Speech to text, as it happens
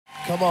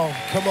Come on,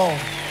 come on.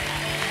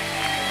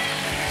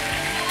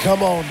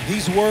 Come on,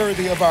 he's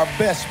worthy of our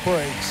best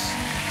praise.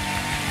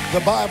 The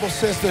Bible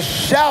says to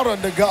shout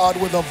unto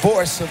God with a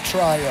voice of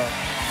triumph.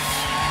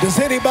 Does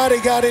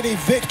anybody got any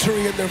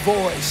victory in their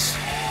voice?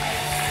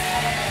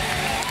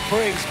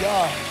 Praise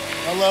God.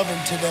 I love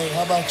him today.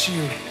 How about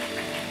you?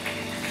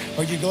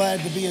 Are you glad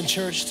to be in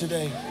church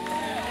today?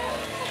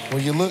 Well,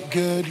 you look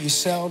good, you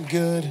sound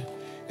good,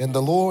 and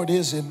the Lord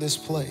is in this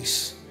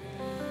place.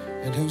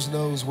 And who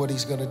knows what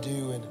he's going to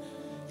do. And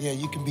yeah,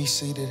 you can be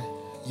seated.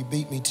 You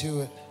beat me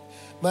to it.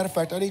 Matter of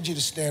fact, I need you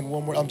to stand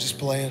one more. I'm just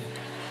playing.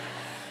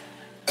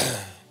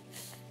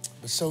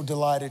 But so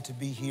delighted to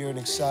be here and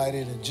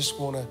excited, and just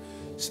want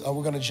to,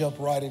 we're going to jump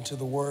right into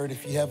the word.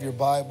 If you have your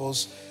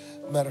Bibles,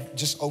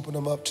 just open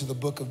them up to the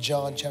book of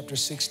John chapter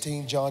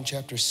 16. John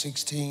chapter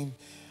 16.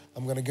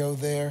 I'm going to go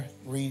there,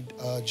 read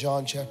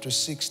John chapter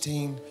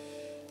 16,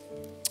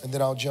 and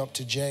then I'll jump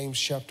to James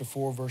chapter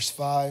 4, verse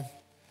 5.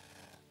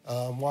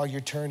 While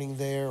you're turning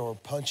there or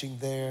punching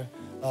there,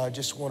 I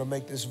just want to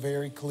make this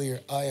very clear.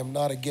 I am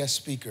not a guest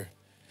speaker.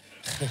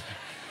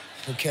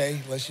 Okay,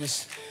 let's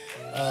just,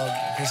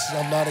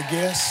 I'm not a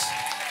guest.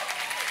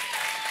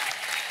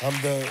 I'm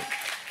the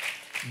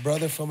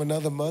brother from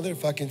another mother,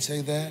 if I can say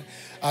that.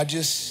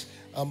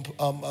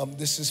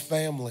 This is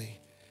family.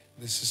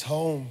 This is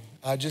home.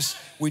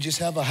 We just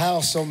have a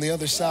house on the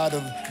other side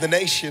of the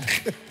nation.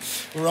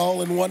 We're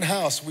all in one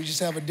house. We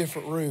just have a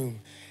different room.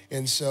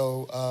 And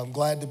so I'm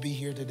glad to be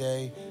here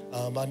today.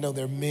 I know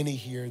there are many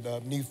here, the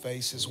new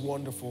faces,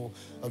 wonderful,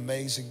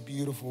 amazing,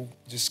 beautiful,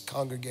 just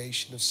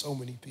congregation of so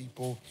many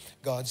people.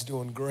 God's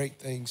doing great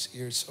things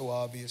here, it's so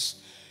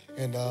obvious.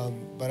 And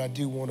but I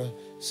do want to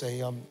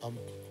say I'm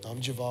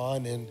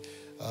Javon, and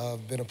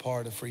I've been a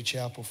part of Free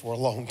Chapel for a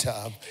long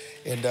time.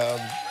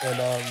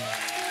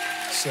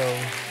 So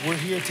we're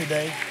here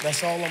today.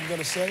 That's all I'm going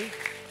to say.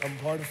 I'm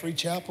part of Free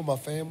Chapel. My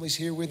family's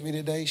here with me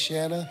today,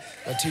 Shanna,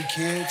 my 2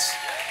 kids.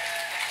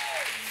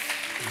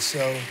 And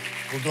so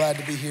we're glad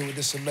to be here with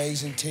this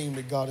amazing team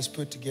that God has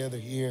put together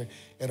here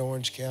at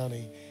Orange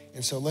County.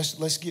 And so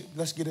let's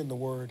get in the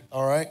word.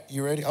 All right,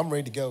 you ready? I'm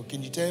ready to go.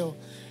 Can you tell?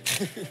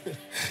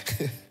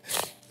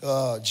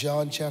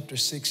 John chapter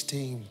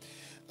 16.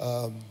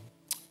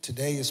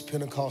 Today is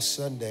Pentecost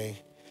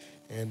Sunday,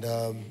 and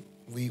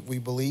we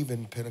believe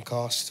in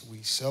Pentecost.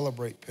 We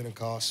celebrate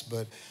Pentecost,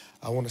 but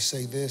I want to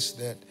say this,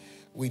 that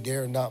we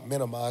dare not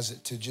minimize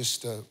it to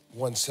just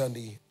one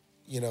Sunday,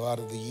 out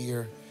of the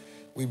year.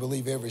 We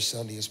believe every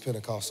Sunday is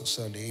Pentecostal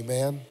Sunday.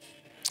 Amen?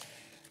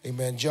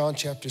 Amen. John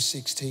chapter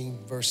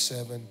 16, verse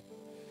 7.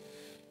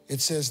 It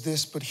says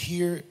this, but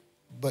here's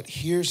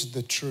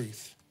the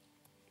truth.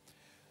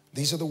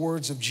 These are the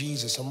words of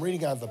Jesus. I'm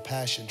reading out of the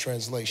Passion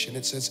Translation.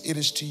 It says, it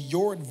is to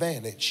your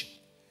advantage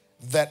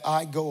that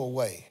I go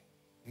away.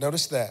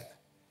 Notice that.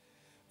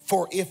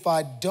 For if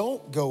I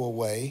don't go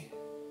away,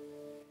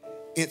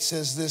 it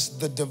says this,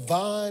 the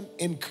divine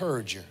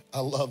encourager. I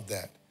love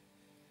that.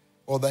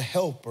 Or the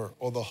helper,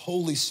 or the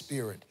Holy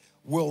Spirit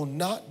will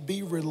not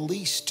be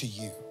released to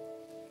you.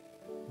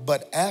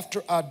 But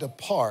after I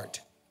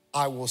depart,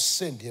 I will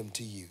send him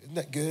to you. Isn't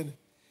that good?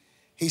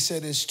 He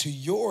said, it's to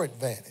your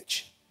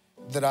advantage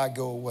that I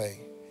go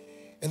away.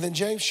 And then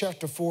James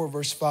chapter 4,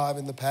 verse 5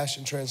 in the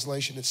Passion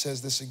Translation, it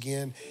says this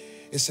again.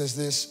 It says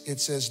this,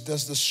 it says,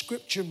 does the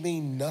scripture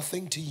mean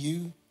nothing to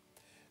you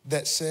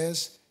that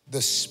says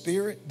the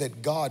spirit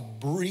that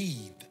God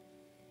breathed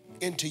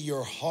into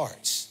your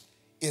hearts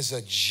is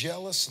a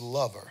jealous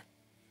lover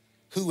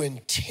who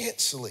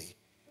intensely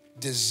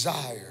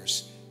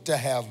desires to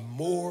have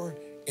more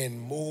and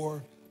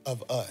more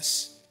of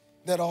us?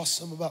 Isn't that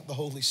awesome about the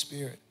Holy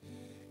Spirit?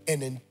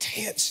 An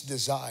intense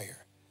desire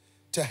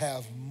to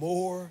have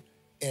more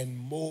and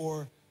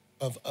more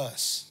of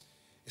us.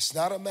 It's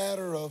not a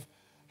matter of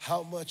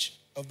how much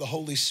of the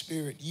Holy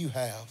Spirit you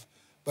have,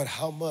 but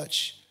how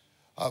much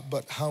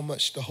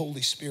the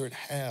Holy Spirit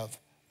have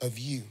of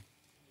you.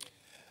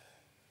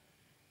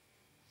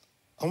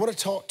 I want to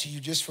talk to you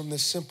just from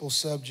this simple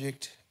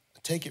subject.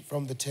 Take it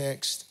from the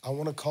text. I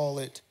want to call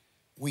it,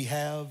 we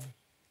have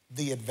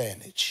the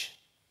advantage.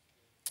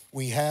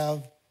 We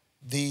have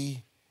the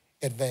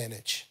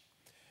advantage.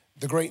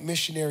 The great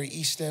missionary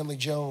E. Stanley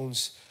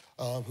Jones,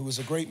 who was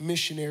a great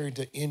missionary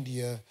to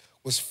India,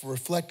 was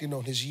reflecting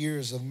on his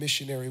years of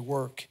missionary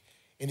work,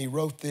 and he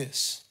wrote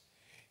this.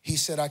 He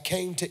said, I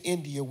came to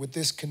India with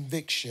this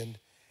conviction,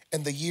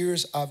 and the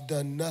years I've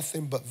done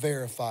nothing but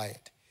verify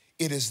it.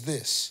 It is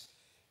this: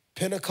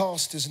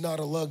 Pentecost is not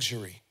a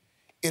luxury.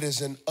 It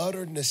is an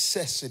utter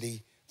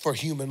necessity for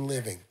human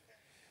living.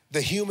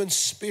 The human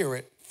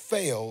spirit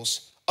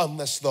fails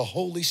unless the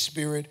Holy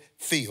Spirit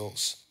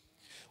feels.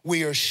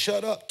 We are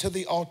shut up to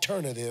the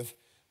alternative,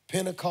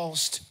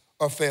 Pentecost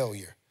or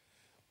failure.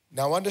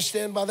 Now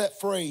understand by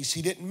that phrase,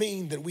 he didn't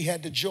mean that we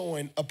had to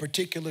join a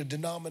particular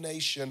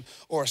denomination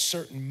or a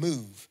certain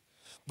move,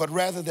 but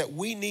rather that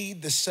we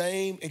need the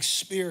same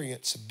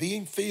experience of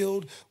being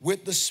filled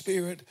with the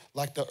Spirit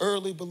like the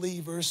early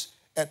believers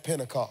at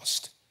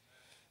Pentecost.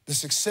 The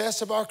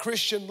success of our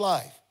Christian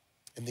life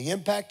and the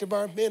impact of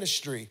our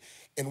ministry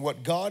And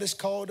what God has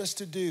called us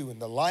to do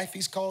and the life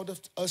he's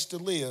called us to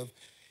live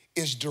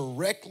is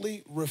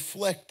directly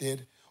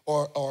reflected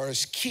or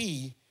is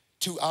key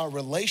to our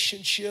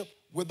relationship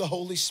with the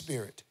Holy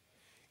Spirit.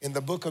 In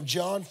the book of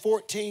John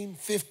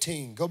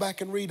 14:15, go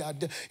back and read. I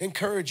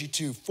encourage you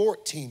to.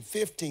 14,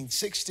 15,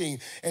 16,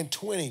 and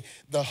 20.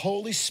 The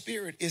Holy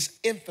Spirit is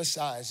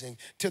emphasizing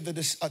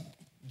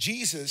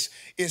Jesus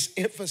is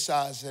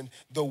emphasizing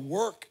the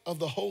work of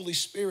the Holy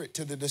Spirit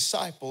to the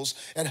disciples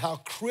and how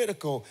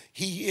critical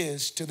he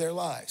is to their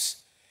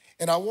lives.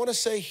 And I want to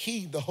say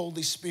the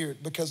Holy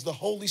Spirit, because the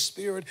Holy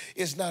Spirit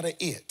is not a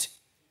it.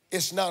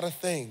 It's not a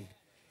thing.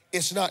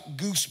 It's not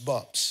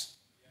goosebumps.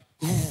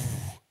 Ooh.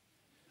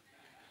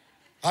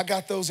 I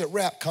got those at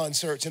rap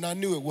concerts and I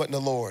knew it wasn't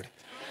the Lord.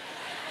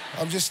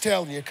 I'm just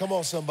telling you, come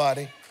on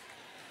somebody.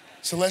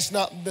 So that's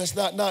not,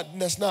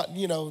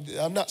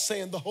 I'm not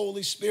saying the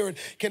Holy Spirit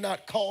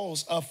cannot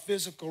cause a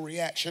physical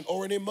reaction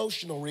or an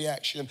emotional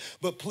reaction,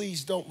 but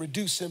please don't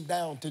reduce him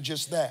down to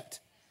just that.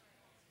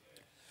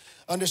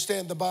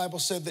 Understand the Bible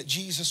said that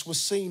Jesus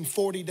was seen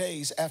 40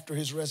 days after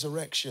his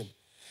resurrection.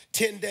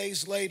 10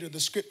 days later,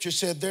 the scripture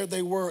said there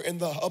they were in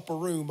the upper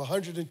room,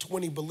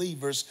 120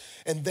 believers,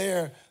 and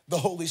there the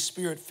Holy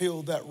Spirit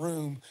filled that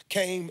room,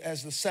 came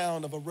as the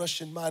sound of a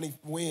rushing mighty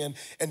wind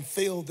and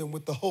filled them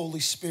with the Holy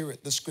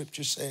Spirit, the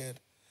scripture said.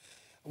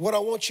 What I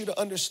want you to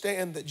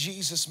understand that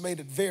Jesus made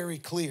it very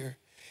clear.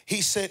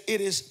 He said it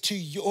is to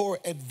your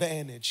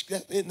advantage.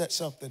 Isn't that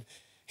something?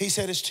 He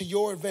said it's to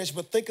your advantage,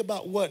 but think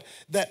about what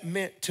that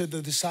meant to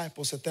the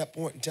disciples at that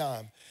point in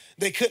time.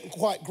 They couldn't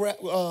quite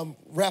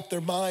wrap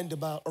their mind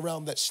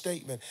around that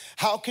statement.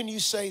 How can you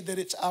say that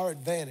it's our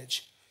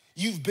advantage?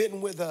 You've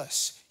been with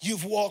us.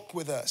 You've walked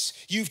with us.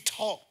 You've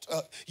taught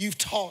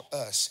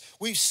us.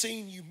 We've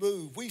seen you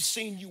move. We've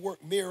seen you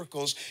work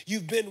miracles.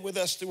 You've been with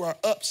us through our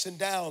ups and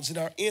downs and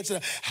our ins and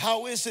outs.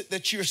 How is it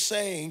that you're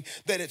saying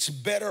that it's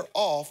better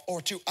off or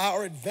to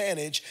our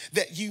advantage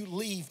that you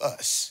leave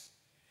us?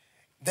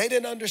 They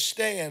didn't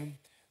understand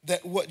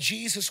that what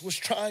Jesus was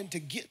trying to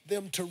get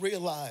them to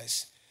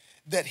realize,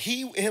 that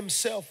he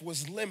himself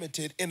was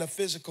limited in a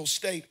physical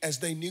state as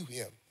they knew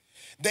him.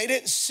 They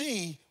didn't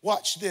see,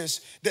 watch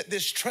this, that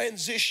this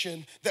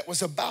transition that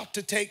was about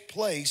to take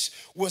place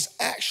was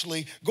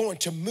actually going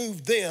to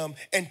move them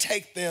and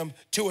take them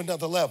to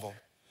another level.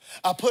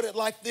 I put it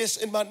like this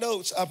in my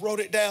notes. I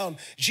wrote it down.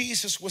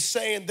 Jesus was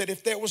saying that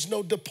if there was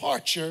no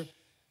departure,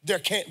 there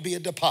can't be a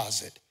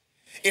deposit.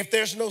 If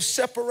there's no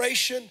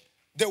separation,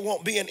 there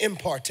won't be an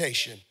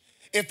impartation.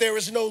 If there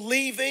is no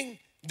leaving,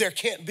 there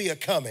can't be a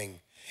coming.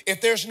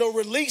 If there's no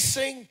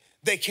releasing,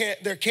 there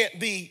can't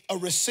be a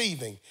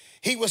receiving.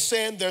 He was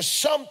saying there's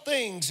some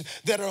things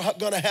that are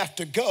going to have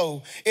to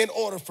go in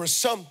order for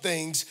some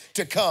things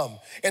to come.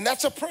 And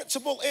that's a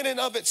principle in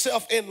and of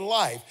itself in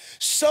life.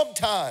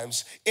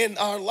 Sometimes in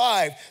our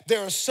life,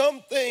 there are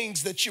some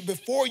things that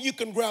before you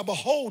can grab a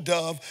hold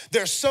of,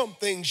 there's some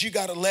things you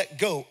got to let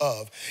go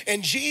of.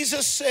 And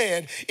Jesus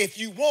said, if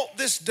you want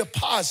this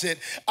deposit,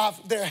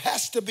 there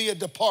has to be a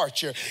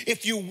departure.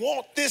 If you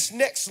want this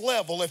next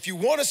level, if you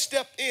want to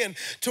step in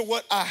to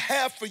what I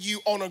have for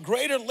you on a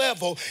greater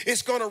level,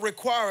 it's going to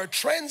require a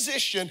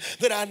transition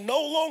that I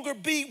no longer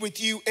be with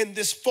you in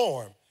this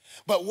form.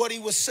 But what he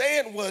was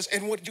saying was,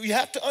 and what you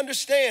have to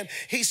understand,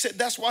 he said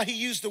that's why he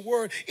used the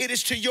word, it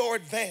is to your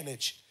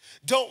advantage.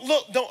 Don't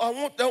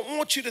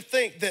want you to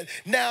think that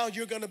now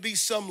you're going to be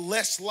some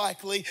less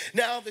likely,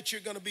 now that you're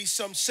going to be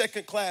some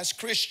second-class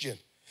Christian.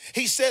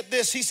 He said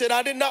this, he said,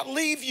 I did not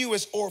leave you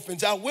as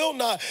orphans. I will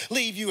not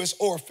leave you as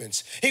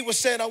orphans. He was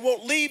saying, I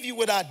won't leave you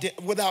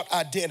without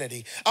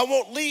identity. I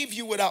won't leave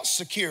you without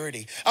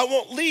security. I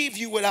won't leave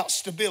you without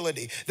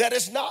stability. That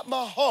is not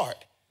my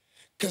heart.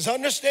 Because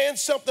understand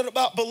something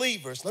about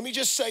believers. Let me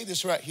just say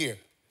this right here.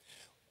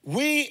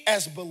 We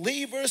as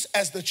believers,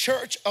 as the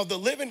church of the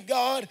living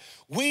God,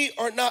 we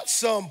are not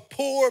some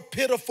poor,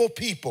 pitiful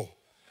people.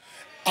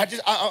 I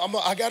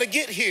got to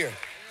get here.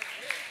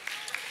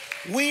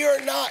 We are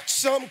not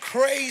some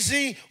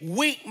crazy,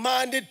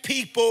 weak-minded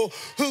people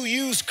who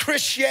use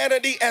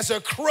Christianity as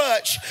a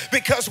crutch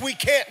because we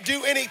can't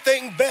do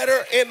anything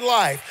better in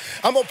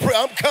life. I'm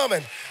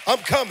coming.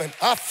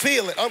 I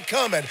feel it. I'm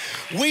coming.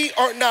 We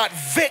are not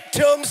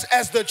victims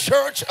as the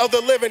church of the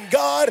living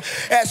God.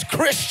 As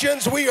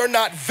Christians, we are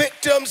not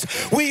victims.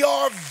 We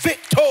are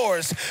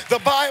victors.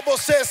 The Bible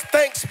says,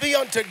 thanks be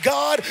unto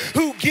God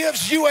who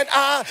gives you and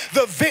I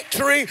the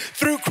victory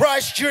through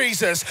Christ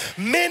Jesus.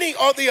 Many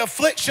are the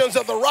afflictions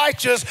of the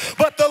righteous,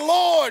 but the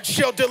Lord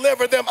shall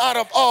deliver them out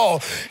of all.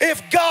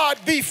 If God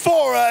be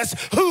for us,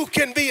 who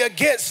can be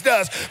against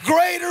us?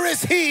 Greater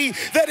is he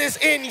that is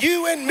in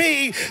you and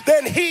me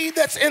than he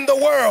that's in the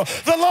world.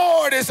 The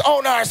Lord is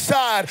on our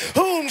side.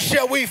 Whom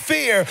shall we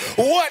fear?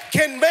 What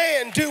can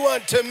man do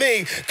unto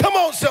me? Come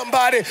on,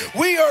 somebody.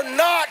 We are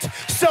not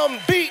some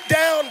beat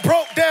down,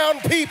 broke down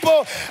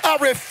people. I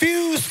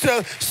refuse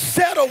to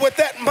settle with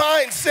that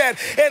mindset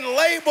and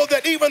label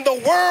that even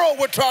the world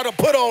would try to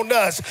put on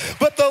us.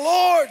 But the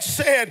Lord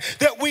said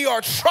that we are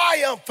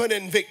triumphant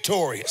and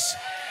victorious.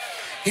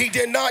 He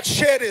did not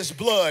shed his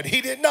blood.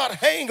 He did not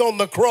hang on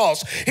the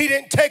cross. He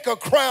didn't take a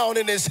crown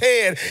in his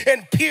head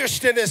and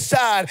pierced in his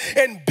side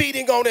and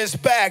beating on his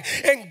back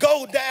and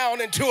go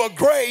down into a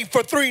grave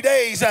for 3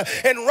 days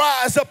and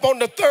rise up on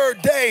the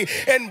third day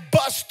and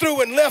bust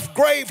through and left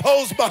grave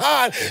holes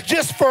behind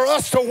just for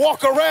us to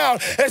walk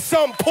around as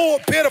some poor,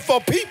 pitiful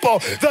people.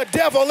 The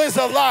devil is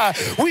a lie.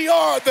 We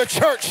are the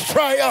church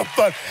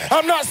triumphant.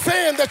 I'm not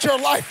saying that your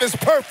life is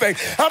perfect.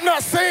 I'm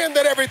not saying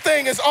that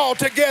everything is all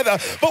together.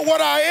 But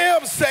what I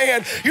am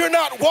saying, you're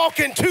not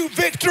walking to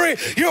victory,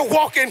 you're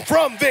walking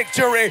from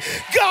victory.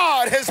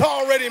 God has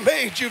already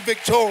made you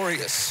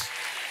victorious.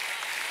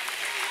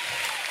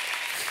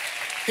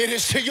 It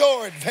is to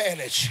your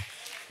advantage.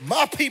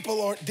 My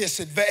people aren't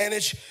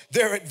disadvantaged,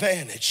 they're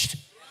advantaged.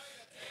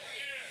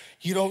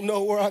 You don't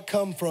know where I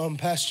come from,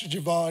 Pastor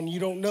Javon. You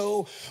don't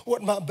know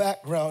what my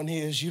background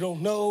is. You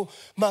don't know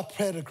my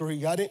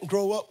pedigree. I didn't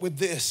grow up with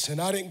this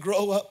and I didn't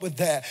grow up with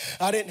that.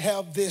 I didn't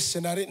have this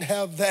and I didn't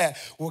have that.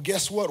 Well,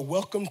 guess what?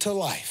 Welcome to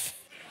life.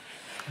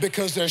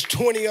 Because there's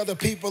 20 other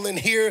people in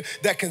here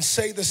that can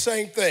say the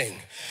same thing.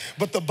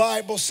 But the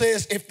Bible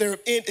says if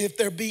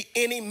there be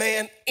any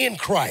man in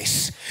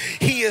Christ,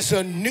 he is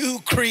a new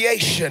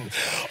creation.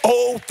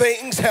 Old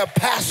things have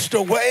passed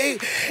away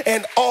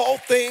and all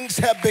things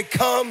have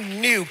become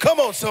new.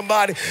 Come on,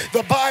 somebody.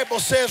 The Bible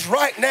says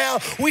right now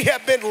we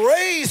have been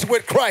raised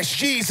with Christ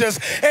Jesus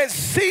and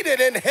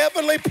seated in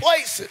heavenly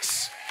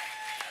places.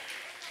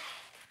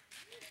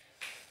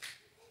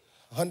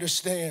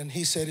 Understand,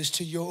 he said, it's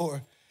to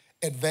your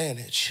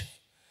advantage.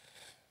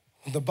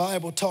 When the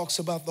Bible talks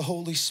about the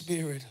Holy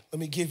Spirit, let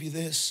me give you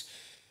this.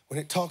 When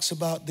it talks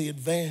about the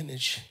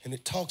advantage and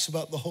it talks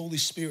about the Holy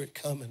Spirit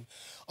coming,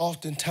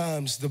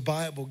 oftentimes the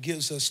Bible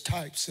gives us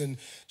types and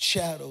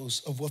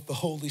shadows of what the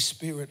Holy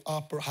Spirit,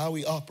 how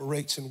he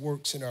operates and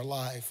works in our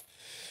life.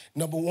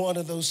 Number one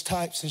of those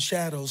types and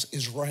shadows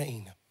is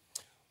rain.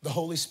 The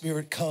Holy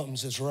Spirit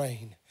comes as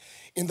rain.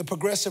 In the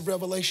progressive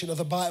revelation of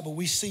the Bible,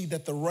 we see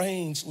that the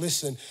rains,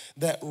 listen,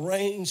 that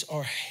rains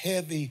are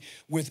heavy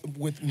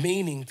with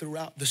meaning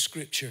throughout the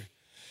scripture.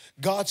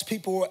 God's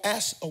people were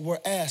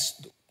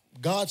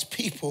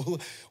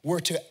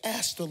to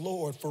ask the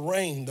Lord for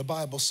rain, the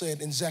Bible said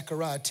in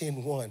Zechariah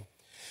 10:1.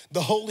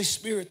 The Holy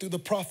Spirit through the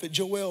prophet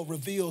Joel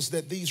reveals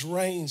that these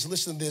rains,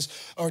 listen to this,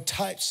 are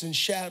types and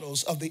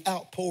shadows of the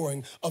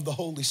outpouring of the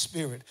Holy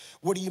Spirit.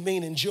 What do you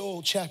mean? In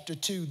Joel chapter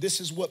 2, this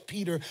is what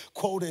Peter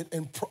quoted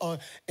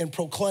and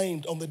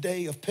proclaimed on the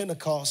day of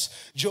Pentecost.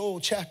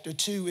 Joel chapter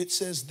 2, it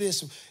says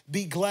this,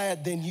 "Be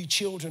glad then, you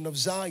children of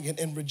Zion,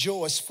 and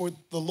rejoice, for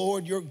the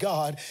Lord your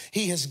God,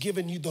 he has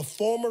given you the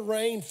former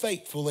rain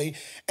faithfully,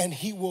 and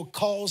he will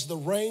cause the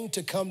rain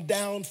to come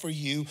down for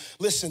you."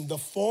 Listen, the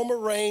former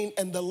rain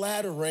and the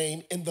latter rain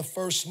in the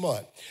first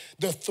month.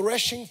 The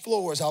threshing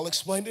floors, I'll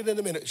explain it in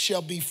a minute,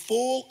 shall be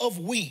full of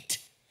wheat,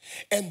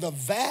 and the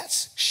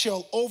vats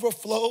shall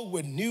overflow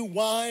with new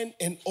wine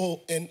and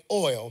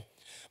oil.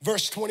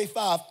 Verse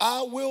 25,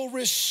 "I will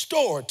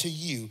restore to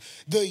you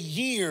the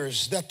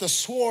years that the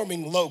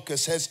swarming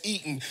locust has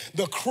eaten,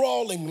 the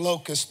crawling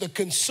locust, the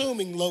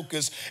consuming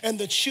locust, and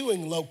the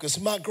chewing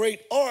locust, my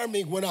great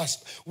army what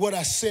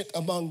I sent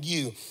among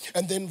you."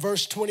 And then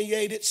verse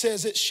 28, it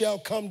says, "It shall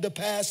come to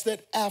pass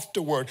that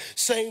afterward,"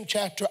 same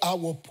chapter, "I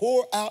will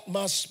pour out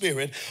my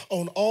spirit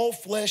on all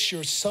flesh.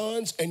 Your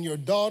sons and your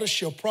daughters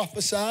shall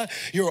prophesy.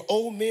 Your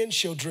old men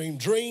shall dream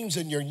dreams,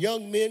 and your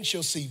young men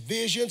shall see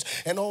visions.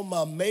 And on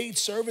my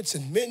maidservants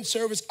and men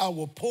servants, I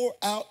will pour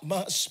out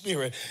my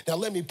spirit." Now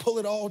let me pull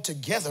it all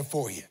together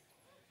for you.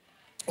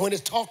 When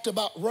it's talked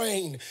about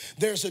rain,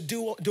 there's a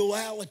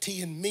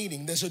duality in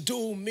meaning. There's a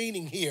dual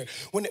meaning here.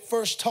 When it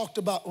first talked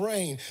about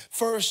rain,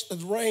 first the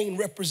rain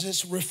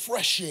represents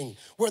refreshing,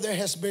 where there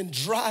has been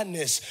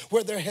dryness,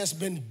 where there has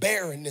been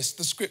barrenness,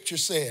 the scripture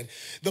said.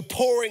 The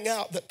pouring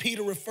out that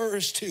Peter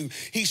refers to,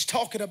 he's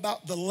talking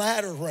about the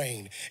latter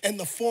rain and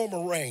the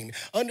former rain.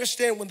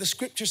 Understand, when the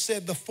scripture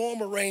said the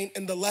former rain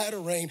and the latter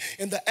rain,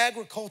 in the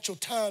agricultural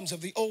times of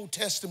the Old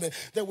Testament,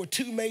 there were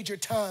two major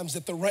times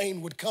that the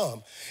rain would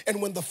come.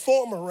 And when the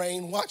former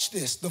rain, watch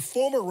this, the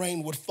former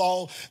rain would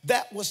fall,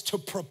 that was to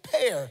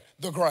prepare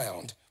the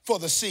ground for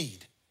the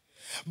seed.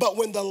 But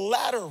when the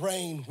latter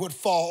rain would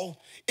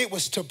fall, it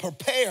was to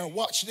prepare,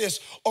 watch this,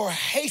 or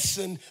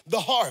hasten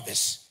the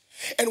harvest.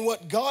 And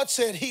what God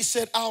said, he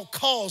said, "I'll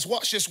cause,"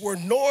 watch this, where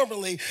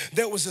normally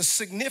there was a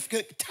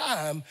significant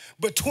time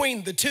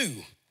between the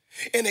two,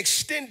 an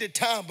extended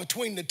time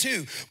between the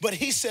two. But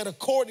he said,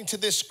 according to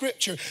this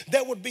scripture,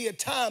 there would be a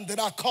time that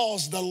I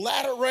cause the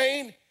latter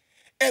rain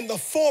and the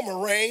former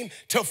rain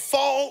to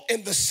fall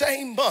in the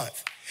same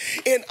month.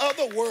 In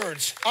other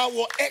words, I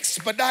will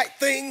expedite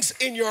things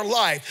in your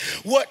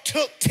life. What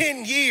took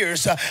 10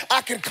 years,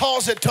 I can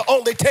cause it to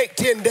only take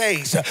 10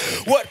 days.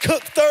 What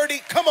took 30,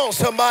 come on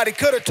somebody,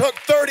 could have took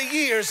 30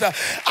 years,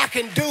 I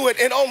can do it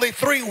in only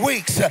 3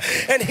 weeks.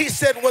 And he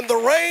said when the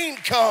rain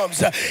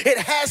comes, it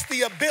has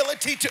the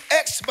ability to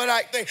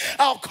expedite things.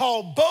 I'll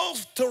call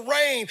both to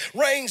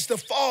rains to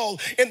fall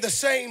in the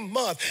same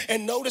month.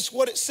 And notice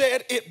what it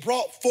said, it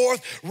brought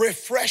forth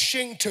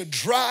refreshing to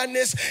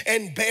dryness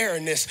and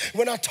barrenness.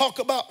 When I talk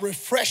about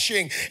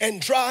refreshing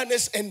and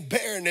dryness and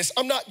barrenness,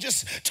 I'm not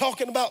just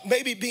talking about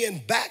maybe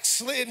being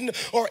backslidden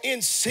or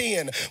in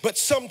sin, but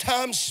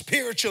sometimes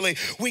spiritually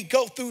we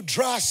go through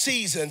dry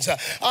seasons.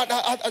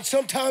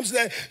 Sometimes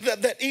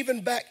that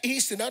even back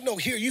east, and I know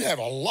here you have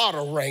a lot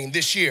of rain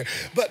this year,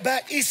 but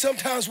back east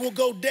sometimes we'll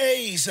go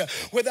days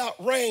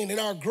without rain and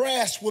our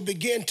grass will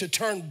begin to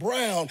turn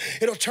brown.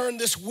 It'll turn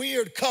this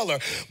weird color,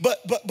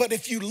 but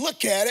if you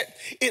look at it,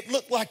 it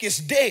looked like it's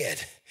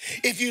dead.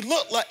 If you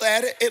look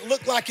at it, it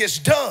looked like it's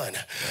done.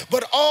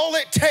 But all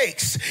it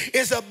takes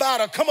is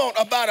about a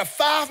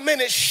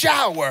 5-minute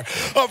shower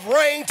of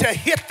rain to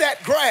hit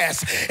that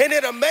grass. And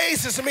it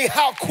amazes me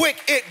how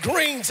quick it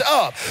greens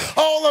up.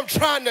 All I'm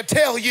trying to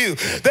tell you,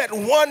 that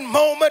one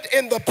moment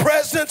in the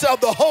presence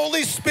of the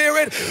Holy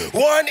Spirit,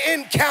 one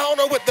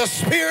encounter with the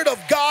Spirit of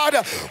God,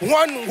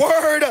 one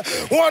word,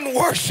 one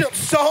worship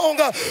song,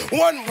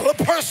 one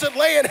person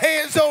laying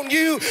hands on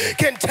you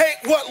can take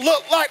what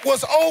looked like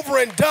was over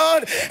and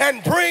done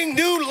and bring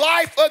new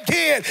life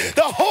again.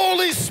 The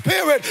Holy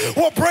Spirit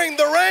will bring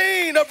the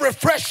rain of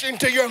refreshing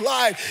to your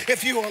life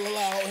if you will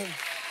allow him.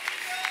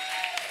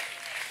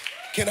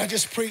 Can I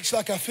just preach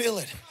like I feel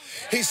it?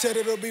 He said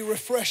it'll be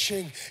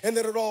refreshing and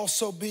that it'll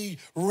also be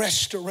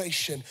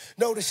restoration.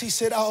 Notice he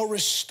said, I'll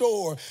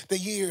restore the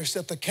years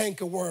that the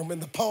cankerworm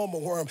and the palmer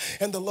worm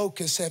and the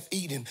locust have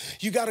eaten.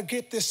 You got to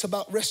get this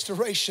about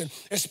restoration,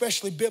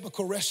 especially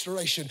biblical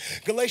restoration.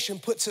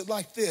 Galatians puts it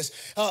like this.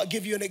 I'll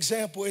give you an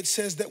example. It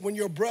says that when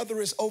your brother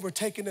is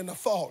overtaken in a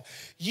fault,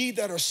 ye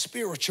that are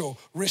spiritual,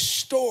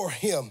 restore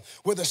him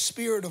with a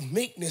spirit of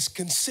meekness,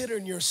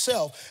 considering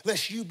yourself,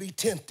 lest you be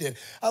tempted.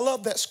 I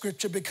love that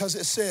scripture because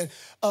it said,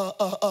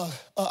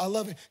 I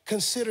love it.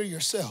 Consider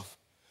yourself.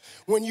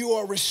 When you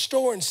are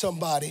restoring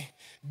somebody,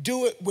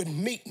 do it with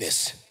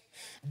meekness.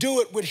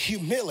 Do it with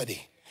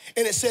humility.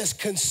 And it says,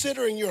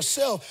 considering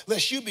yourself,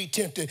 lest you be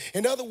tempted.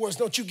 In other words,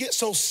 don't you get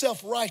so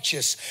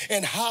self-righteous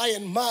and high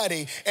and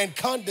mighty and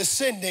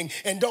condescending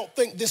and don't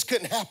think this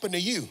couldn't happen to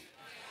you.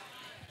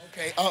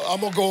 Okay, I'm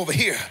gonna go over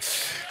here.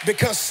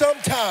 Because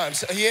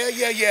sometimes,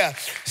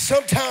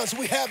 sometimes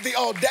we have the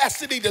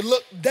audacity to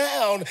look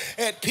down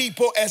at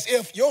people as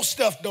if your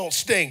stuff don't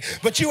stink.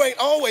 But you ain't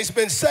always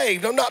been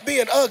saved. I'm not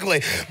being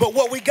ugly. But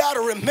what we got to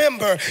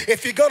remember,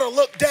 if you're going to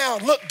look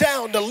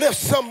down to lift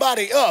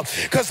somebody up.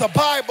 Because the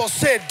Bible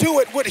said, do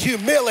it with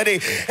humility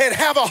and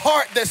have a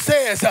heart that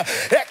says,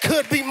 that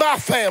could be my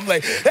family.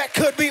 That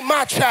could be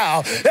my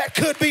child. That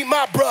could be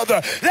my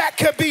brother. That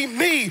could be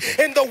me.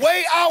 And the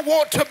way I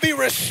want to be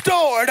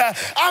restored,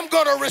 I'm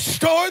going to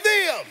restore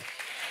them.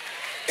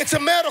 It's a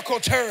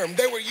medical term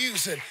they were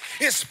using.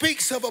 It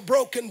speaks of a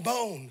broken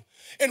bone.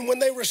 And when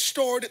they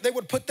restored it, they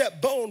would put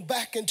that bone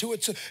back into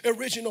its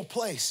original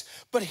place.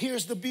 But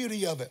here's the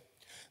beauty of it.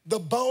 The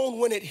bone,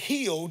 when it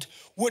healed,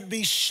 would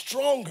be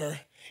stronger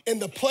in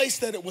the place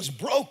that it was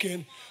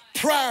broken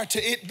prior to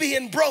it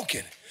being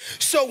broken.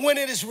 So when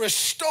it is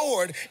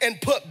restored and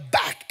put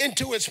back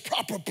into its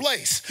proper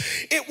place,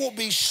 it will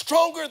be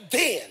stronger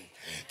then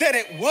than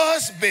it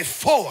was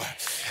before.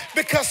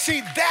 Because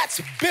see,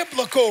 that's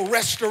biblical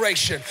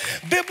restoration.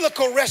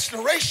 Biblical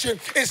restoration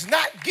is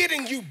not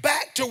getting you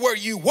back to where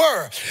you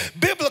were.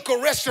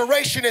 Biblical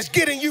restoration is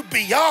getting you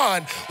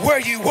beyond where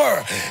you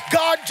were.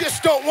 God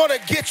just don't want to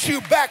get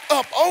you back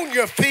up on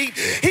your feet.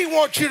 He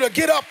wants you to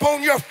get up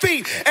on your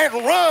feet and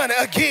run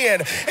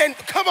again. And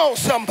come on,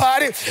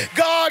 somebody.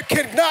 God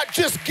cannot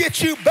just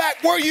get you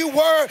back where you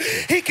were.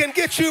 He can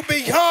get you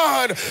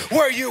beyond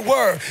where you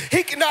were.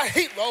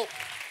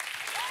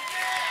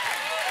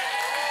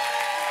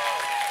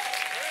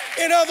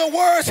 In other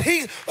words,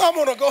 I'm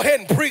going to go ahead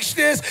and preach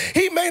this.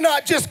 He may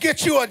not just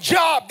get you a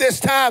job this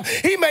time.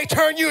 He may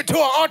turn you into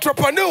an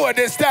entrepreneur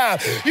this time.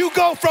 You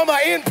go from an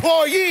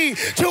employee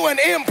to an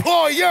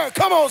employer.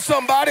 Come on,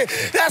 somebody.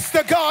 That's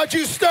the God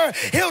you serve.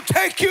 He'll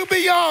take you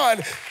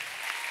beyond.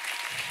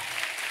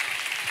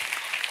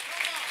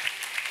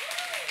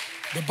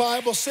 The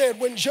Bible said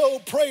when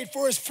Job prayed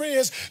for his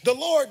friends, the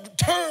Lord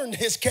turned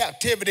his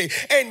captivity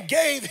and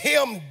gave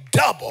him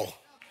double.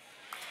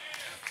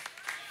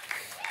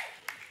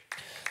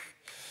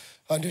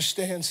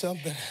 Understand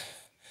something.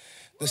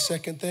 The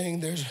second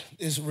thing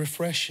is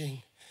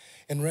refreshing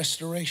and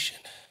restoration.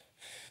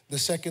 The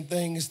second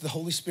thing is the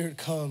Holy Spirit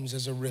comes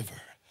as a river.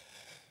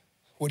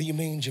 What do you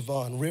mean,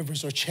 Javon?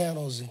 Rivers are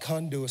channels and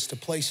conduits to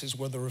places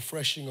where the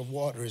refreshing of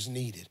water is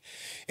needed.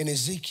 In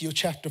Ezekiel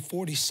chapter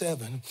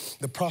 47,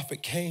 the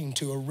prophet came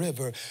to a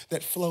river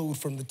that flowed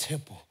from the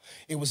temple.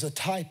 It was a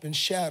type and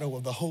shadow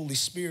of the Holy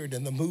Spirit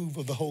and the move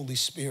of the Holy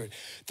Spirit.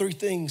 Three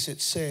things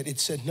it said. It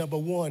said, number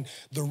one,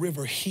 the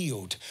river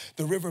healed.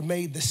 The river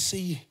made the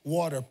sea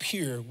water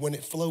pure when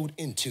it flowed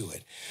into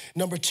it.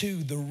 Number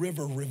two, the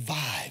river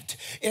revived.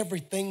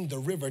 Everything the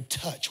river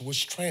touched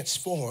was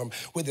transformed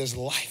with his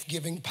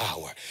life-giving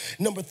power.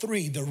 Number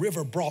three, the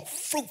river brought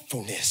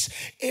fruitfulness.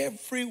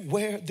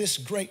 Everywhere this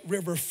great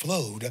river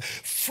flowed,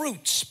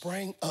 fruit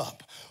sprang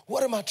up.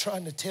 What am I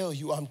trying to tell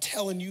you? I'm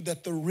telling you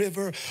that the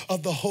river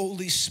of the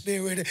Holy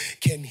Spirit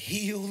can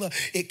heal.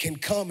 It can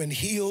come and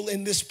heal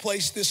in this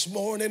place this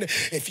morning.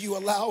 If you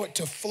allow it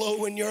to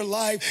flow in your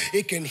life,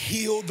 it can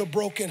heal the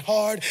broken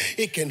heart.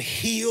 It can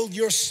heal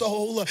your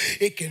soul.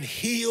 It can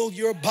heal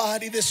your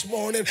body this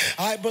morning.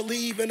 I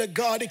believe in a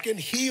God. It can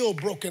heal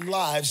broken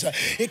lives.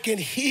 It can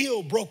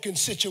heal broken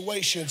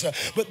situations.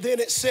 But then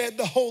it said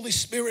the Holy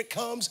Spirit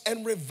comes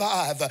and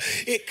revive.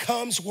 It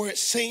comes where it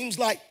seems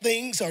like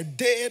things are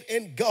dead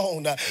and gone.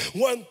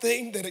 One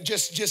thing that it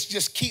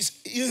just keeps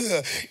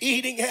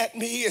eating at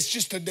me is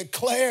just to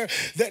declare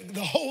that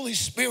the Holy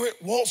Spirit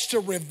wants to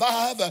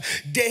revive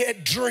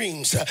dead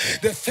dreams.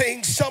 The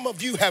things, some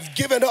of you have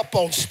given up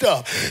on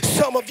stuff.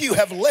 Some of you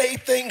have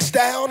laid things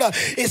down.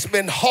 It's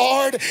been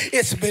hard.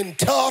 It's been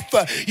tough.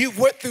 You've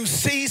went through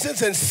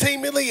seasons and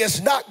seemingly it's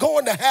not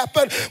going to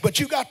happen, but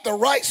you got the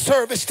right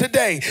service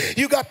today.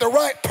 You got the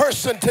right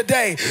person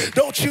today.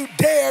 Don't you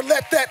dare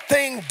let that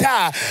thing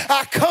die.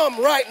 I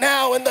come right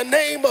now in the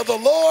name of the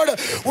Lord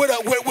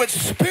with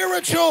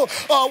spiritual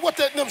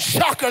them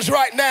shockers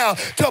right now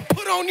to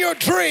put on your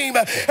dream.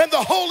 And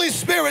the Holy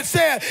Spirit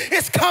said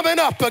it's coming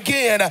up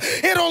again.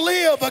 It'll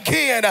live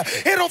again.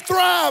 It'll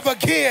thrive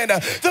again.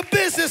 The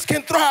business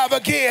can thrive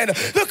again.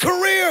 The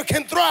career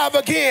can thrive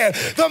again.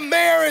 The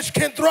marriage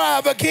can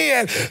thrive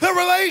again. The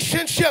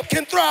relationship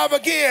can thrive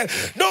again.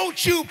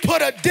 Don't you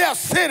put a death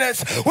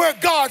sentence where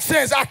God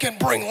says I can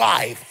bring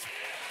life.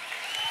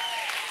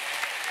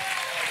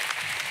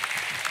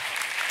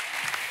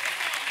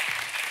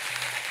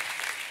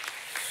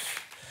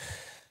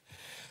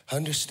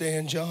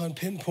 Understand, John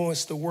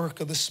pinpoints the work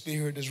of the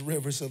Spirit as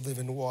rivers of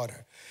living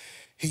water.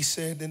 He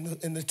said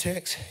in the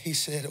text, he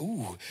said,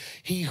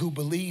 he who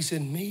believes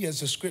in me,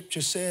 as the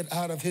scripture said,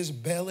 out of his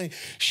belly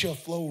shall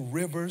flow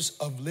rivers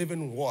of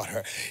living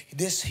water.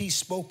 This he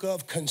spoke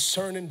of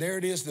concerning, there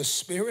it is, the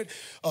Spirit,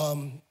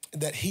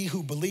 that he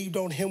who believed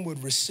on him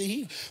would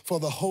receive, for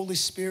the Holy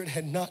Spirit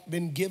had not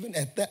been given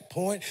at that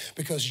point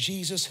because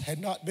Jesus had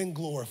not been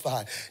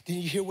glorified. Did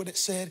you hear what it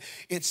said?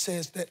 It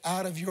says that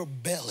out of your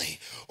belly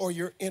or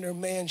your inner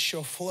man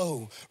shall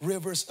flow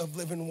rivers of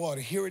living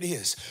water. Here it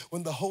is.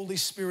 When the Holy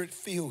Spirit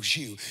fills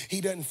you,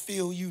 he doesn't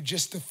fill you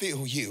just to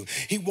fill you.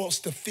 He wants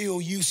to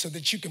fill you so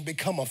that you can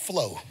become a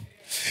flow.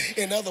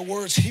 In other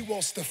words, he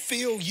wants to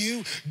fill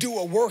you, do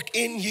a work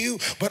in you,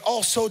 but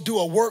also do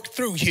a work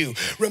through you.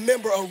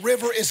 Remember, a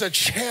river is a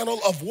channel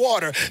of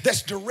water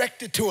that's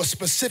directed to a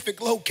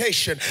specific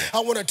location.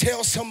 I want to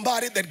tell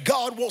somebody that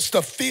God wants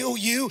to fill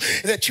you,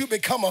 that you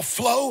become a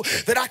flow,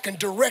 that I can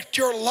direct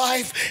your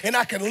life and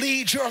I can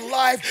lead your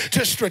life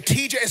to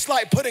strategic. It's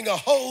like putting a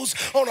hose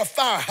on a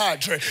fire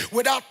hydrant.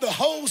 Without the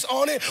hose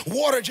on it,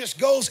 water just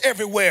goes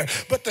everywhere.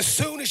 But as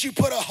soon as you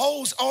put a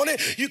hose on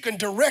it, you can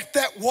direct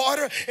that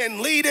water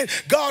and lead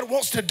it. God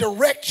wants to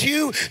direct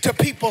you to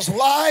people's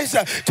lives,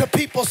 to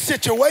people's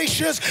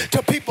situations,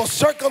 to people's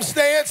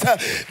circumstance.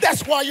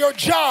 That's why your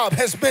job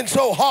has been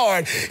so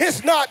hard.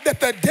 It's not that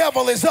the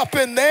devil is up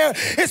in there.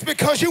 It's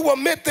because you were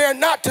meant there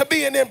not to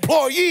be an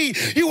employee.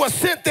 You were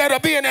sent there to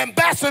be an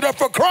ambassador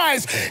for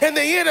Christ. And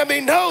the enemy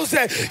knows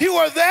that you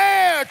are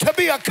there to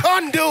be a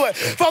conduit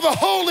for the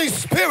Holy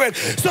Spirit.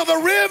 So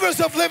the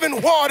rivers of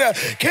living water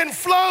can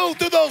flow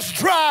through those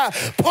dry,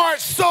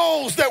 parched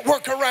souls that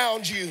work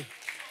around you.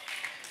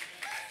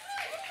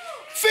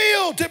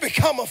 Filled to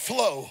become a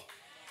flow.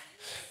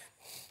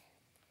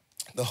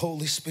 The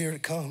Holy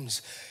Spirit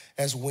comes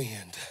as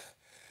wind.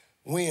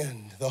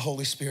 Wind, the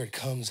Holy Spirit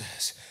comes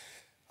as.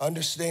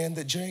 Understand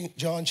that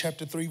John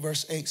chapter 3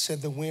 verse 8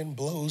 said the wind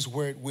blows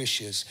where it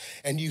wishes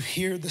and you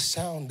hear the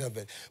sound of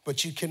it,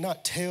 but you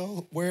cannot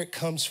tell where it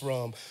comes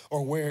from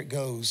or where it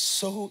goes.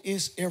 So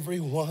is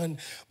everyone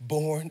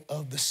born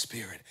of the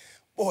Spirit.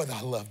 Boy,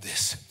 I love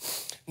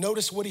this.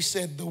 Notice what he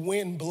said, the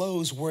wind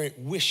blows where it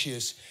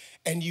wishes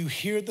and you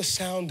hear the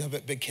sound of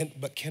it,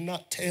 but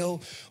cannot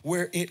tell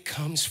where it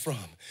comes from.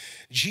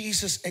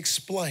 Jesus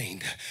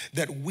explained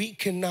that we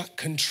cannot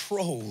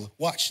control,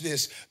 watch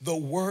this, the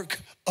work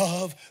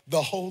of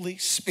the Holy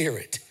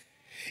Spirit.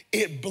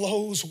 It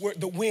blows where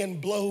the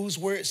wind blows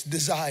where it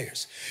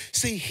desires.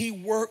 See, he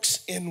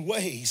works in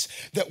ways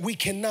that we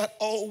cannot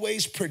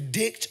always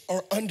predict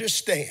or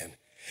understand.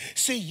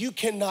 See, you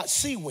cannot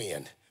see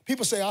wind.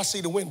 People say, I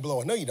see the wind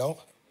blowing. No, you don't.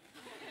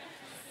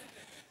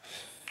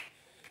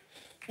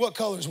 What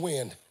color is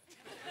wind?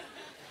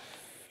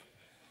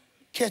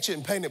 Catch it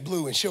and paint it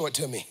blue and show it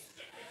to me.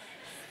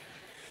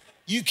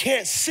 You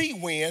can't see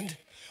wind,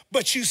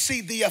 but you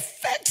see the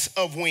effects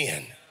of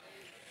wind.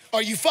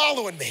 Are you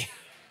following me?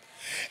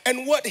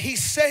 And what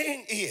he's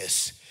saying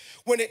is,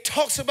 when it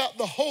talks about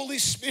the Holy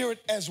Spirit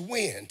as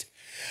wind,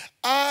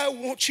 I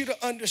want you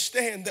to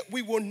understand that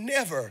we will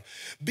never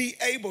be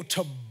able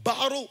to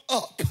bottle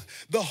up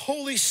the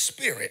Holy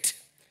Spirit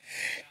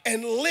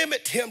and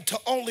limit him to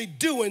only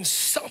doing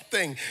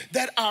something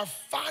that our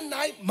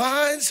finite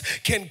minds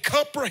can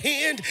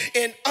comprehend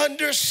and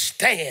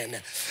understand.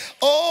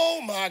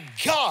 Oh my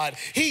God,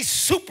 he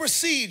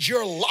supersedes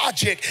your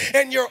logic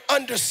and your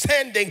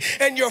understanding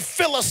and your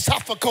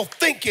philosophical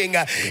thinking.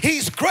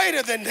 He's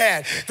greater than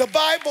that. The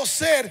Bible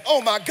said,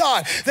 oh my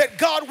God, that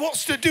God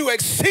wants to do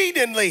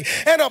exceedingly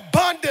and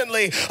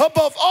abundantly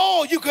above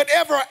all you could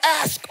ever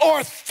ask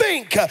or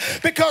think,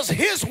 because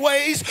his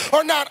ways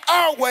are not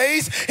our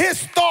ways.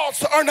 His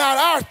thoughts are not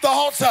our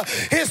thoughts.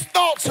 His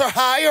thoughts are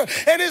higher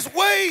and his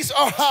ways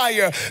are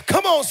higher.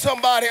 Come on,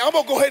 somebody. I'm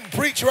going to go ahead and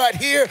preach right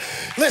here.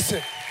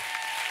 Listen.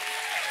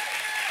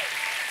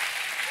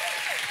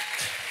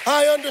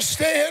 I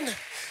understand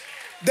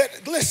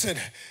that, listen,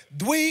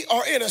 we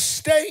are in a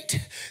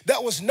state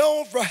that was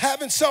known for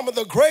having some of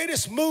the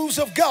greatest moves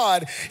of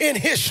God in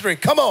history.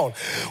 Come on.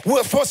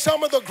 For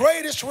some of the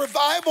greatest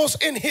revivals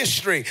in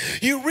history.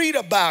 You read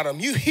about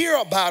them. You hear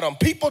about them.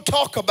 People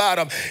talk about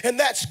them. And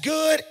that's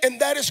good and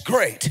that is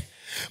great.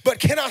 But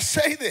can I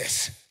say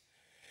this?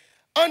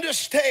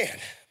 Understand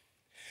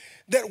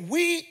that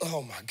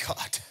oh my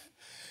God.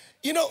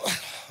 You know,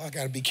 I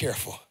got to be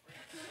careful.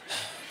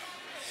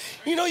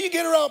 You know, you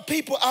get around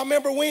people, I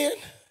remember when.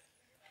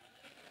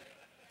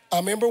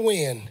 You know,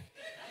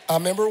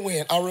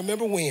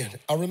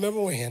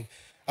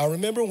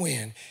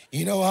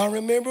 I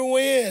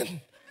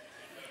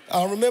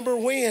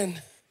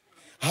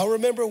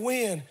remember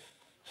when.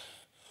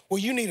 Well,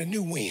 you need a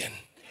new win.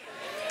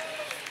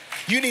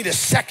 You need a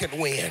second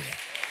win.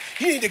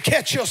 You need to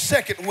catch your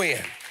second win.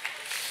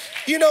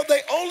 You know,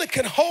 they only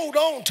can hold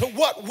on to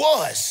what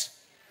was.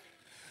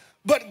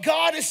 But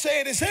God is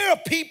saying, is there a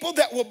people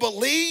that will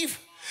believe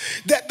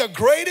that the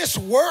greatest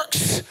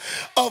works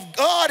of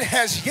God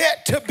has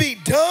yet to be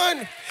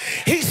done?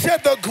 He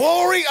said the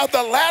glory of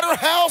the latter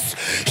house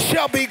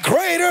shall be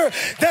greater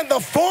than the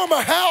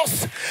former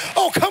house.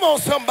 Oh, come on,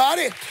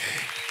 somebody.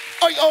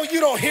 Oh, you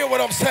don't hear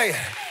what I'm saying.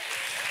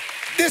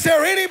 Is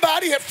there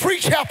anybody at Free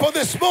Chapel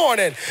this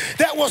morning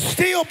that will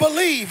still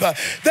believe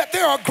that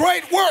there are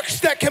great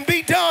works that can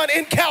be done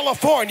in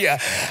California?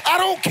 I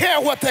don't care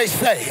what they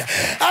say.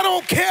 I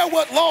don't care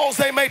what laws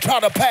they may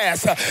try to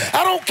pass.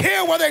 I don't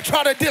care where they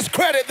try to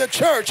discredit the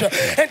church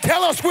and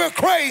tell us we're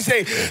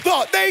crazy.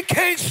 They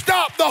can't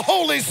stop the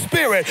Holy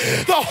Spirit.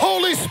 The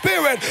Holy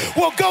Spirit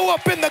will go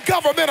up in the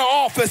governmental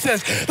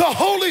offices. The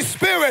Holy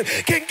Spirit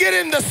can get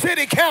in the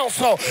city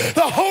council.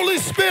 The Holy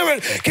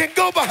Spirit can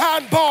go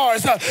behind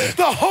bars.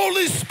 The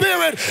Holy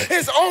Spirit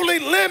is only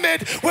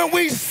limited when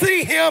we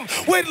see him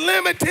with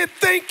limited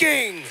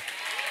thinking.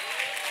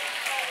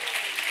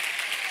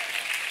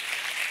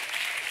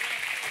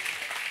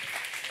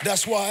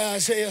 That's why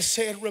Isaiah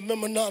said,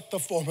 remember not the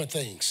former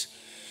things,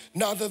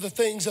 neither the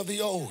things of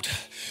the old.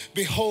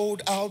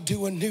 Behold, I'll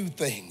do a new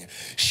thing.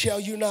 Shall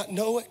you not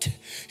know it?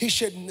 He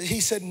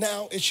said,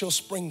 now it shall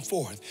spring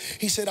forth.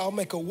 He said, I'll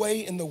make a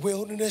way in the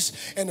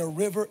wilderness and a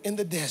river in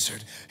the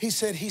desert. He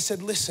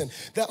said, listen,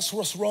 that's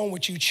what's wrong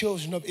with you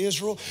children of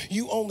Israel.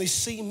 You only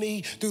see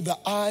me through the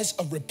eyes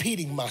of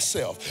repeating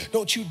myself.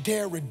 Don't you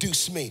dare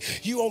reduce me.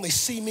 You only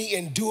see me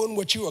in doing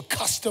what you're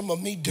accustomed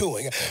of me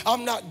doing.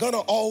 I'm not gonna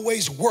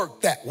always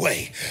work that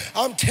way.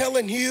 I'm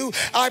telling you,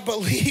 I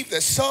believe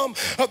that some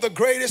of the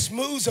greatest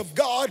moves of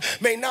God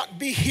may not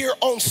be here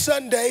on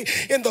Sunday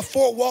in the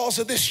four walls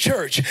of this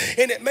church.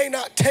 And it may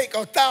not take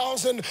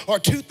 1,000 or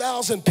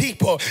 2,000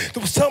 people.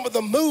 Some of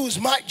the moves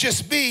might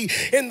just be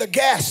in the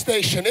gas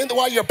station,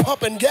 while you're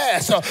pumping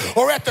gas,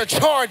 or at the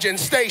charging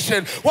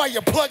station while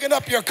you're plugging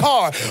up your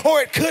car.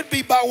 Or it could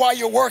be while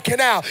you're working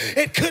out.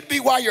 It could be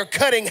while you're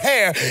cutting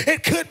hair.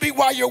 It could be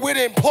while you're with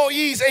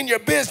employees in your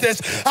business.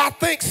 I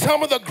think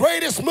some of the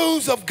greatest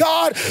moves of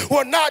God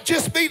will not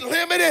just be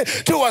limited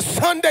to a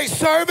Sunday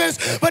service,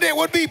 but it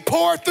would be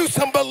poured through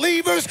some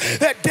believers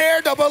that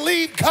dare to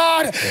believe,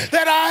 God,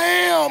 that I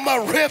am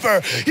a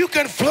river. You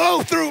can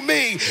flow through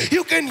me.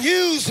 You can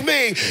use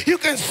me. You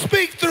can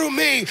speak through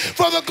me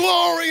for the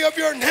glory of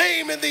your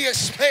name and the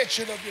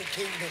expansion of your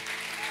kingdom.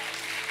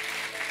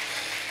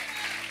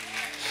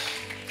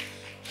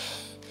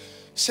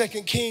 2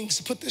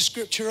 Kings, put this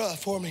scripture up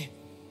for me.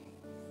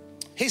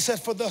 He said,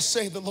 for thus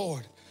saith the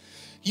Lord,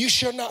 you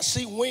shall not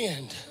see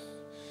wind,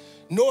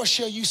 nor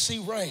shall you see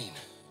rain,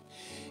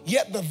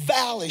 yet the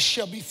valley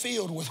shall be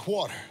filled with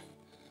water,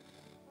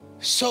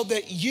 so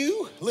that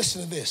you,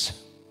 listen to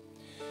this,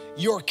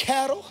 your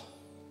cattle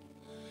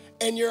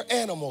and your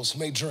animals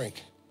may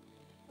drink.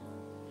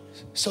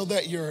 So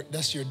that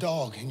that's your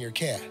dog and your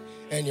cat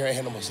and your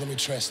animals. Let me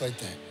translate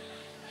that.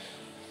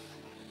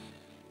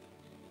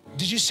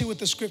 Did you see what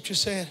the scripture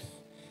said?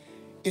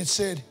 It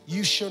said,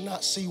 you shall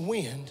not see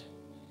wind,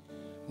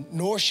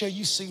 nor shall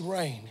you see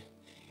rain.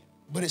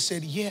 But it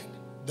said, yet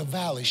the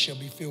valley shall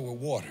be filled with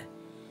water.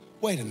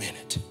 Wait a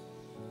minute.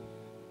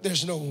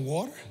 There's no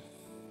water.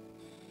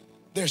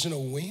 There's no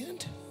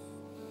wind.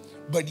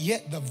 but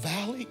yet the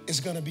valley is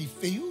going to be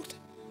filled,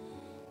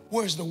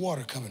 where's the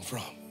water coming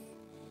from?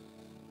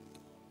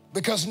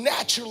 Because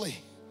naturally,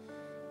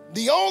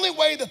 the only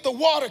way that the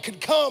water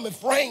could come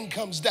if rain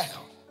comes down.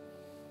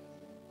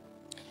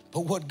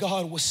 But what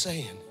God was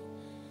saying,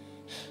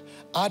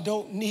 I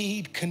don't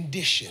need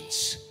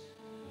conditions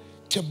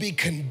to be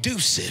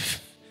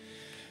conducive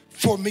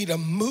for me to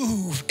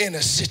move in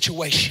a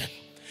situation.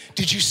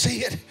 Did you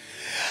see it?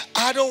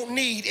 I don't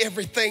need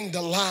everything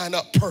to line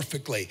up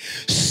perfectly.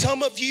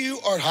 Some of you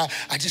are,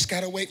 I just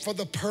got to wait for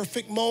the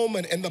perfect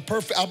moment and the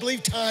perfect, I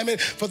believe timing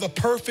for the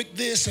perfect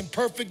this and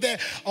perfect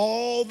that.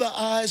 All the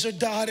I's are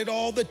dotted,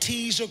 all the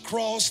T's are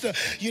crossed.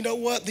 You know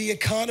what? The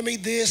economy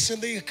this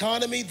and the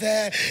economy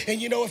that. And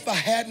you know, if I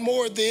had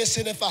more of this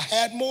and if I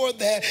had more of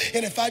that,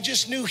 and if I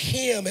just knew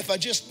him, if I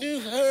just knew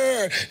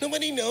her,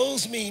 nobody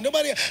knows me.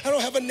 Nobody, I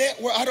don't have a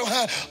network. I don't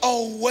have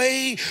a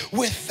way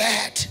with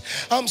that.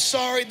 I'm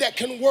sorry, that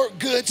can work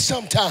good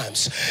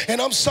sometimes.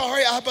 And I'm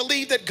sorry, I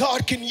believe that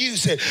God can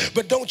use it.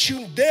 But don't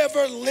you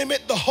never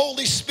limit the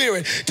Holy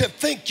Spirit to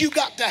think you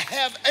got to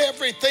have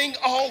everything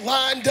all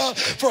lined up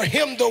for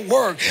him to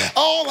work.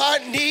 All I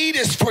need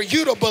is for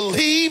you to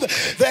believe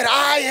that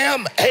I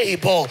am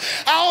able.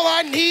 All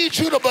I need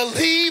you to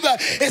believe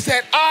is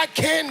that I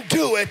can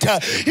do it.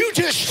 You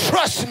just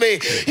trust me.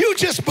 You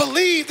just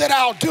believe that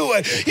I'll do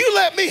it. You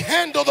let me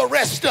handle the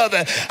rest of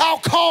it. I'll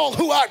call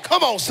who I,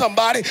 come on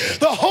somebody.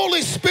 The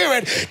Holy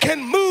Spirit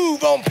can move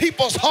on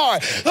people's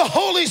heart. The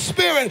Holy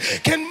Spirit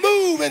can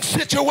move in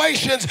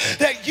situations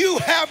that you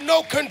have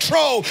no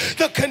control.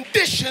 The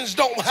conditions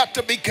don't have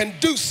to be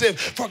conducive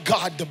for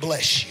God to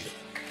bless you.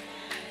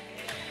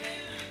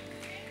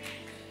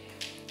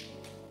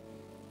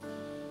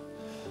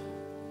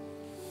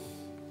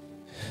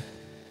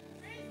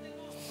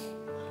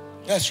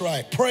 That's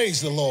right.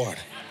 Praise the Lord.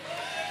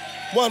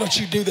 Why don't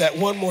you do that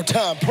one more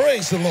time?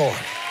 Praise the Lord.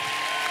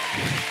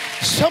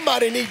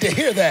 Somebody need to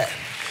hear that.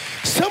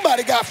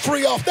 Somebody got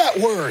free off that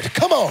word.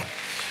 Come on.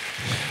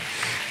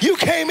 You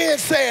came in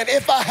saying,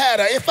 if I had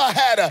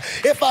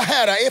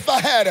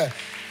a.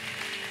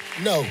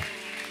 No.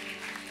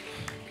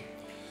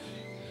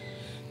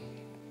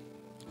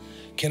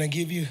 Can I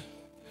give you?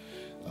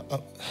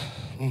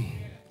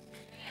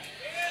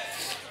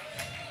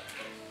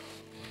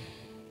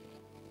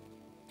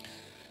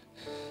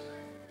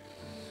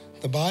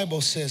 The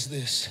Bible says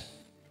this,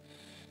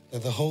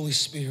 that the Holy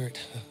Spirit,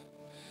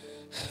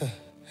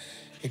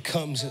 it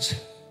comes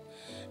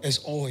as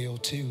oil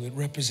too. It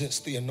represents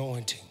the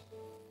anointing.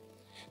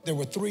 There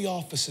were 3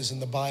 offices in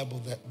the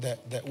Bible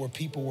that where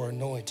people were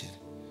anointed.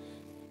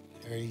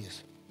 There he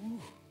is. Ooh.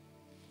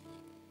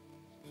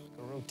 Like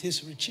a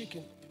rotisserie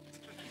chicken.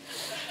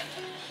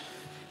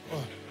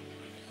 Well,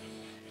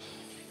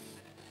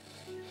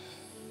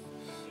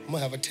 I'm gonna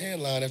have a tan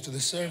line after the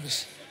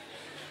service.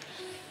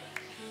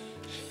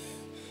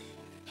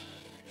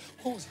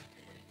 What was it?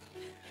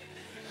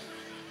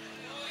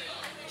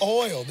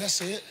 Oil,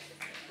 that's it.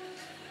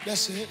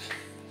 That's it.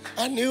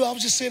 I knew, I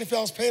was just saying if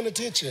I was paying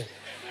attention.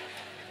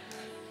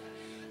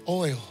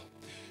 Oil,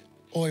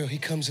 he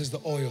comes as the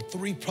oil.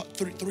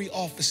 Three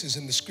offices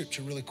in the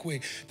scripture really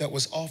quick that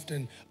was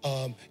often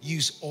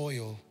used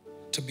oil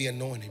to be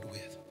anointed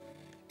with.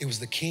 It was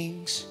the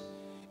kings,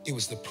 it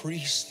was the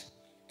priests,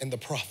 and the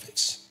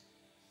prophets.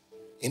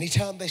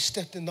 Anytime they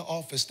stepped in the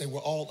office, they were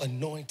all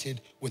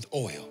anointed with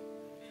oil.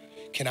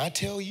 Can I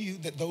tell you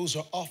that those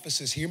are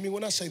offices? Hear me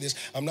when I say this.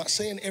 I'm not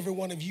saying every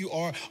one of you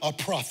are a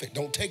prophet.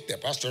 Don't take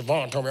that. Pastor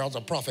Javon told me I was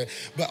a prophet.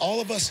 But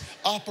all of us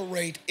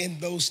operate in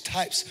those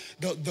types,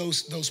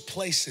 those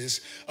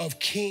places of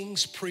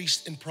kings,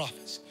 priests, and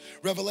prophets.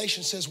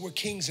 Revelation says we're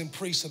kings and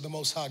priests of the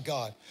Most High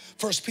God.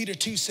 1 Peter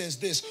 2 says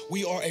this,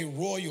 we are a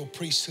royal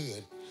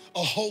priesthood,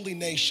 a holy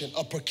nation,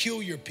 a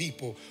peculiar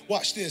people.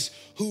 Watch this,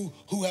 who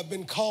have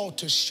been called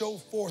to show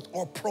forth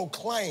or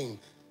proclaim.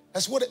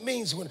 That's what it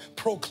means when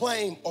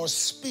proclaim or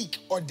speak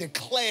or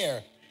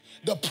declare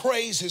the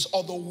praises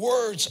or the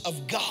words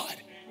of God.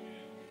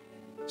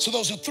 So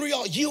those are 3,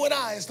 you and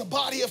I as the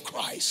body of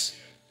Christ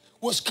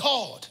was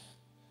called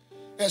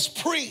as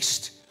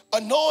priest,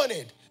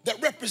 anointed,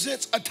 that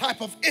represents a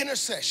type of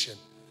intercession.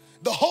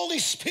 The Holy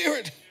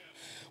Spirit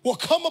will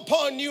come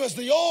upon you as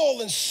the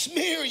oil and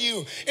smear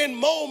you in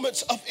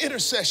moments of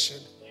intercession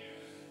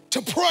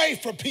to pray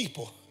for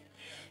people,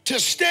 to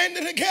stand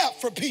in the gap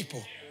for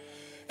people.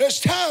 There's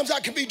times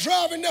I can be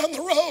driving down the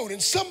road and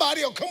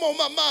somebody will come on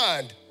my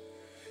mind.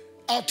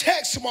 I'll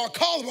text them or I'll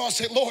call them or I'll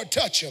say, Lord,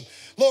 touch him.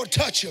 Lord,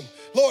 touch him.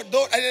 Lord,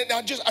 and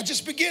I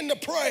just begin to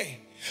pray.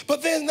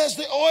 But then there's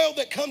the oil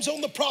that comes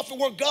on the prophet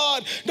where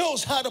God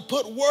knows how to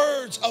put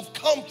words of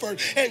comfort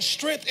and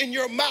strength in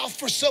your mouth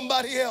for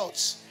somebody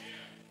else.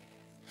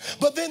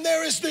 But then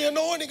there is the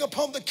anointing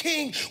upon the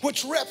king,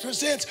 which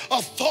represents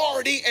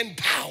authority and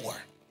power.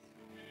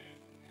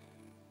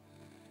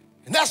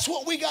 And that's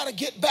what we got to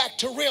get back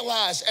to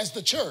realize as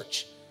the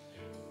church.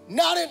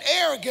 Not in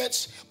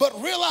arrogance,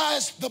 but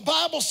realize the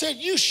Bible said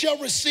you shall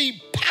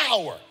receive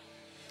power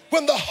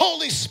when the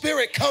Holy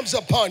Spirit comes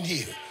upon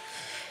you.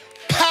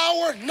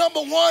 Power,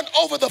 number 1,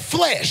 over the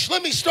flesh.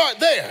 Let me start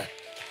there.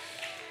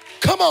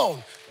 Come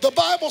on. The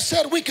Bible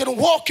said we can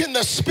walk in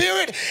the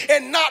Spirit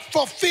and not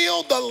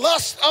fulfill the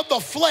lust of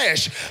the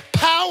flesh.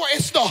 Power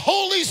is the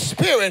Holy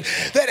Spirit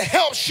that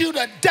helps you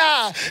to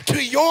die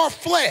to your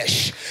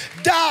flesh.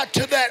 Die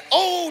to that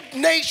old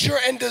nature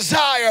and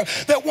desire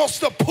that wants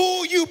to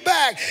pull you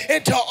back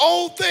into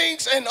old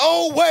things and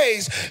old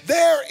ways.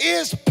 There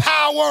is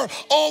power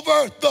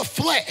over the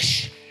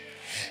flesh.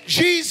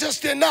 Jesus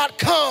did not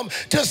come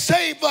to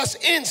save us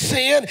in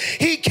sin.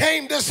 He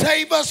came to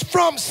save us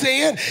from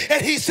sin.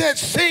 And he said,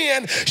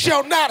 sin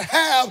shall not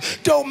have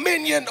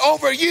dominion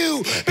over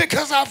you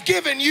because I've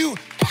given you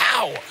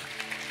power.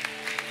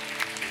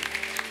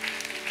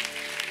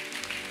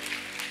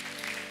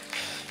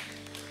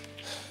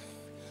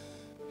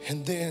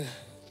 And then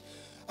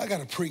I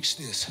got to preach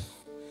this.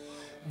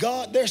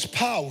 God, there's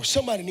power.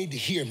 Somebody need to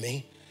hear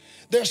me.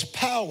 There's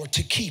power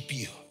to keep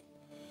you.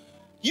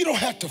 You don't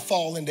have to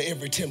fall into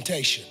every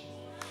temptation.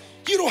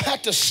 You don't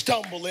have to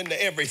stumble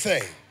into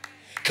everything.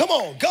 Come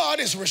on,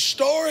 God is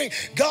restoring,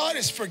 God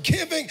is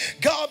forgiving,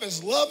 God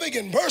is loving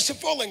and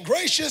merciful and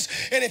gracious.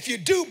 And if you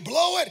do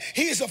blow it,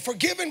 he is a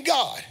forgiving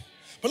God.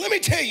 But let me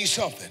tell you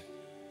something.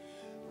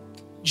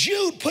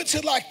 Jude puts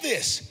it like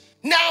this.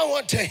 Now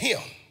unto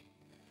him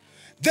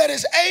that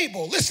is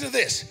able, listen to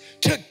this,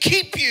 to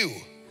keep you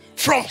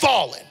from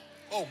falling.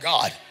 Oh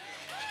God.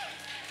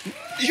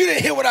 You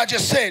didn't hear what I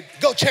just said.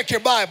 Go check your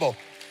Bible.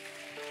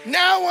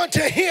 Now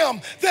unto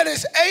him that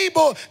is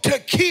able to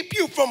keep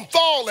you from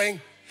falling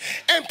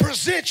and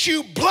present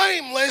you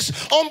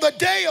blameless on the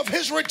day of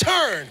his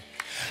return.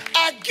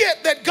 I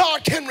get that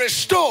God can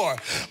restore,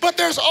 but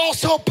there's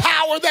also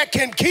power that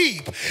can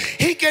keep.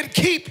 He can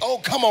keep, oh,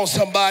 come on,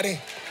 somebody.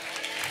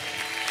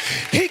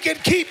 He can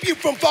keep you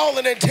from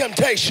falling in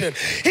temptation.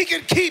 He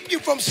can keep you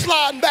from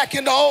sliding back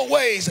into old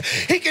ways.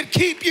 He can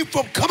keep you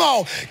from, come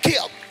on,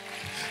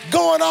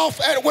 going off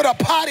with a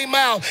potty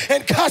mouth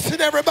and cussing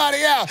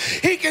everybody out.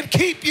 He can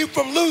keep you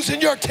from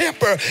losing your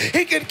temper.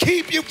 He can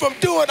keep you from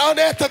doing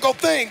unethical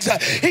things.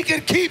 He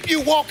can keep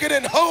you walking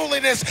in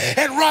holiness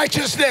and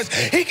righteousness.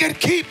 He can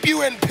keep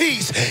you in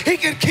peace. He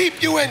can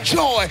keep you in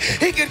joy.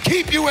 He can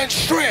keep you in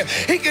strength.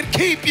 He can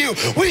keep you.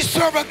 We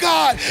serve a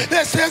God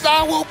that says,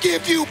 I will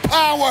give you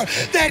power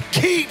that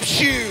keeps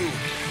you.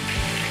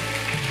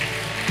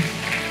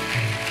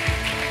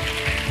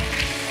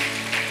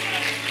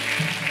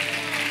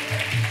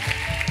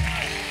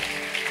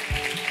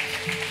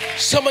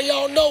 Some of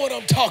y'all know what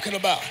I'm talking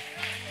about.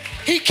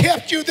 He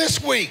kept you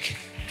this week.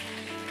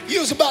 You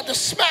was about to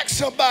smack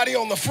somebody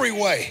on the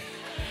freeway,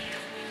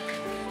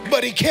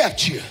 but he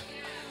kept you.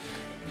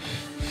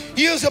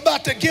 You was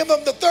about to give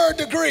him the 3rd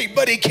degree,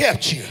 but he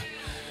kept you.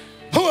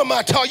 Who am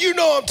I talking? You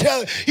know I'm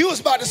telling you. You was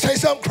about to say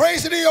something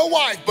crazy to your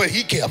wife, but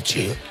he kept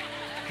you.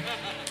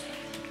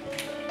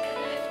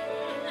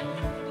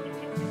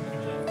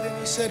 Then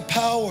he said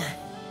power.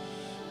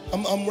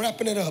 I'm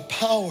wrapping it up.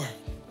 Power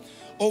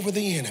over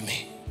the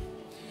enemy.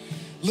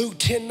 Luke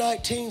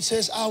 10:19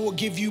 says, I will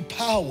give you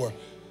power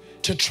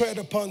to tread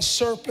upon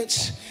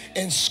serpents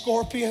and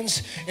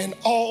scorpions and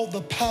all the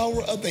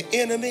power of the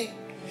enemy,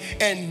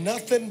 and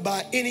nothing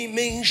by any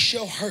means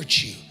shall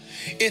hurt you.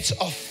 It's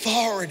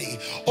authority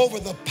over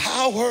the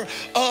power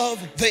of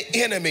the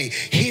enemy.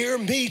 Hear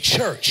me,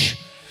 church.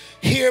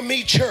 Hear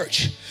me,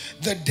 church.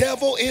 The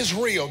devil is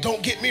real.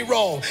 Don't get me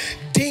wrong.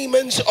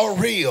 Demons are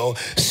real.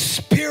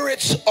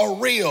 Spirits are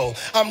real.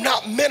 I'm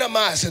not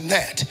minimizing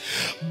that.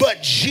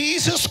 But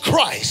Jesus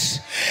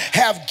Christ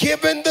have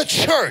given the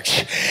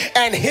church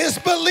and his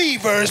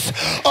believers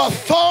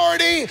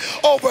authority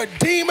over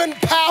demon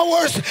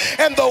powers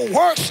and the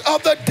works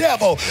of the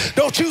devil.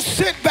 Don't you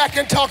sit back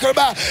and talk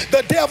about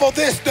the devil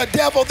this, the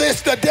devil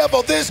this, the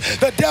devil this,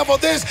 the devil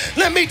this.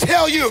 Let me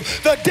tell you,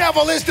 the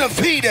devil is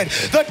defeated.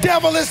 The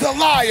devil is a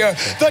liar.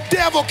 The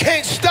devil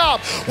can't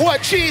stop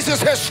what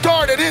Jesus has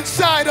started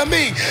inside of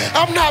me.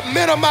 I'm not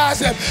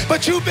minimizing,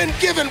 but you've been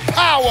given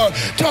power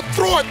to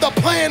thwart the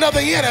plan of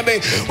the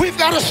enemy. We've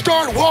got to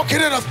start walking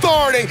in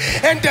authority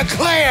and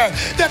declare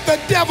that the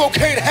devil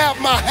can't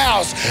have my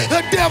house.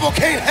 The devil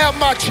can't have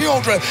my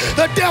children.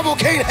 The devil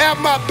can't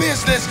have my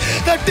business.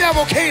 The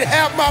devil can't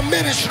have my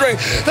ministry.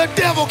 The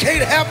devil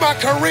can't have my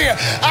career.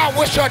 I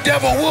wish a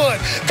devil would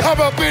come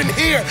up in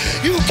here.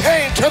 You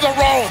came to the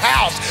wrong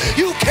house.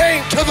 You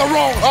came to the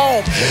wrong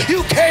home.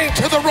 You came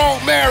to the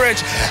wrong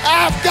marriage.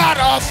 I've got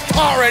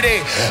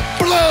authority.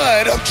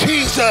 Blood of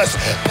Jesus,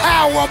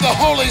 power of the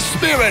Holy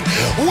Spirit,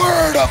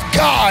 word of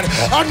God,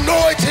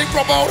 anointing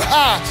from on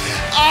high.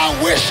 I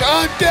wish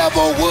a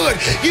devil would.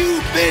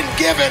 You've been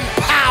given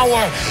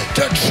power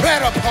to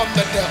tread upon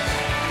the devil.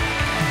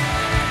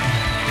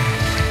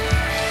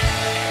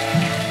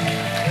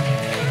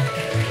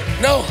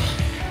 No,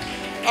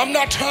 I'm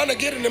not trying to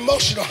get an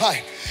emotional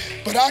high,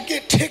 but I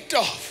get ticked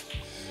off.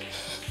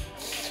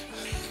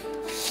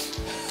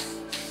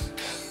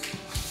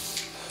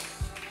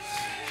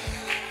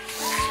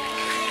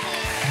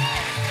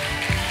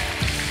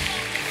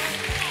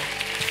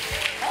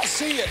 I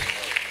see it.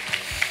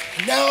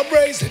 Now I'm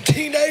raising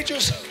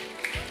teenagers.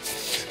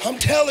 I'm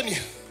telling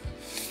you,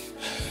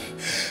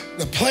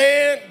 the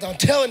plan, I'm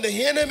telling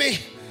the enemy,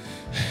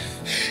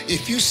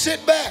 If you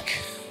sit back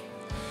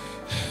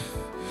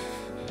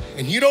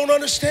and you don't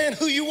understand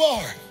who you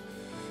are,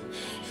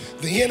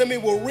 the enemy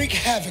will wreak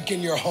havoc in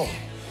your home.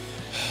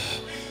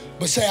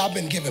 But say, I've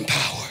been given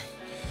power.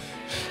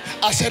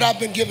 I said,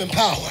 I've been given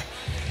power.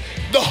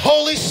 The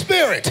Holy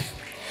Spirit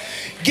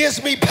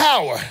gives me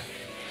power.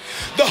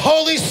 The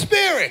Holy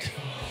Spirit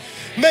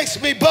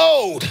makes me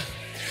bold.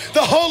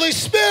 The Holy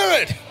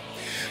Spirit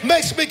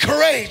makes me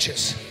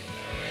courageous.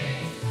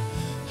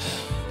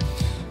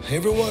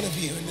 Every one of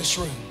you in this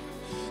room,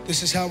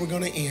 this is how we're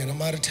going to end.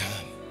 I'm out of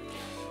time.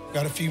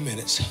 Got a few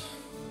minutes.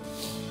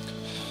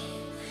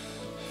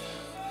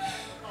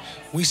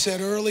 We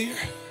said earlier,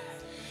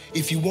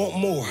 if you want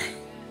more,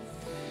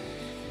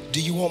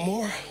 do you want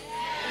more?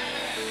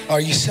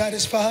 Are you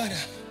satisfied?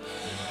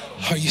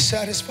 Are you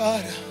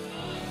satisfied?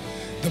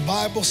 The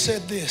Bible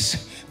said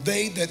this,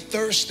 they that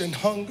thirst and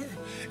hunger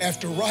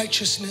after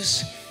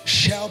righteousness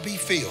shall be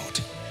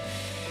filled.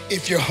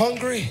 If you're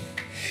hungry,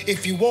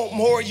 if you want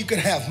more, you can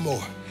have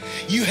more.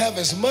 You have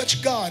as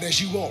much God as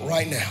you want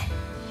right now.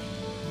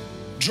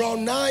 Draw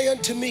nigh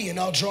unto me and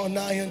I'll draw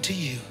nigh unto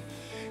you.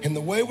 And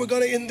the way we're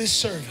going to end this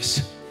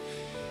service,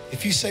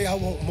 if you say, I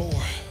want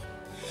more,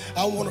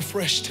 I want a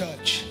fresh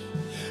touch,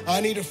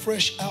 I need a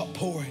fresh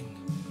outpouring,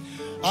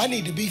 I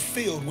need to be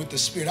filled with the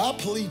Spirit. I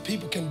believe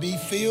people can be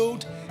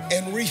filled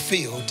and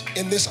refilled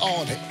in this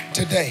audit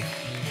today.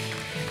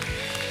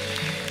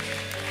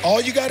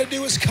 All you got to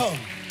do is come.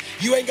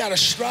 You ain't got to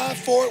strive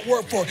for it,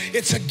 work for it.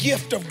 It's a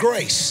gift of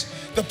grace.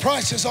 The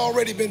price has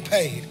already been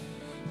paid.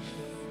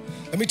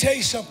 Let me tell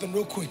you something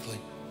real quickly.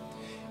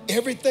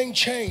 Everything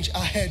changed.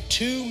 I had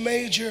 2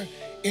 major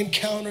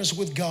encounters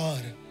with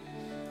God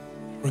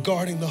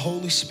regarding the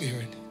Holy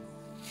Spirit.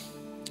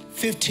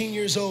 15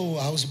 years old,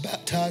 I was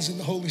baptized in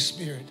the Holy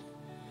Spirit.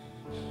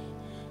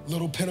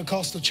 Little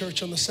Pentecostal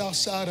church on the south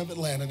side of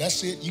Atlanta.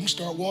 That's it. You can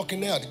start walking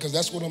now because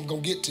that's what I'm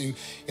going to get to.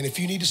 And if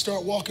you need to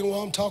start walking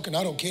while I'm talking,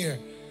 I don't care.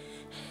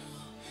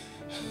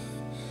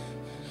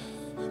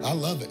 I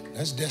love it.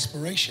 That's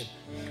desperation.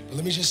 But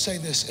let me just say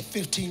this. At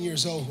 15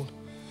 years old,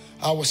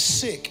 I was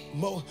sick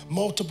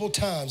multiple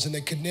times and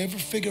they could never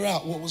figure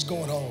out what was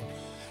going on.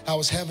 I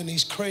was having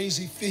these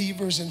crazy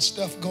fevers and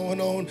stuff going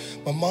on.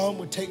 My mom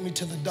would take me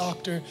to the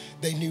doctor.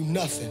 They knew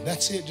nothing.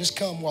 That's it. Just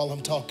come while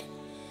I'm talking.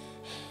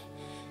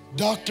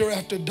 Doctor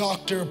after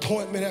doctor,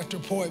 appointment after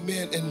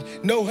appointment,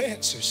 and no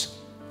answers.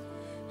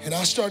 And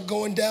I started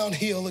going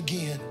downhill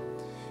again.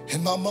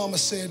 And my mama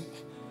said,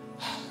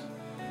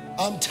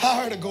 I'm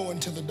tired of going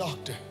to the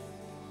doctor.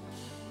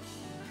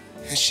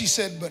 And she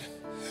said, but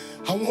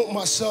I want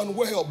my son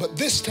well. But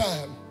this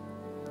time,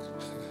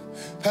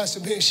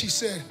 Pastor Ben, she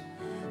said,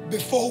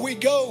 before we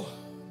go,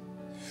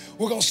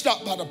 we're going to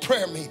stop by the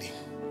prayer meeting.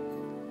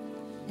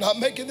 Not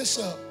making this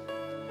up.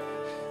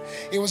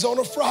 It was on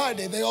a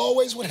Friday. They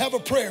always would have a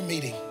prayer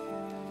meeting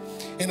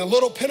in a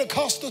little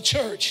Pentecostal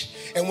church.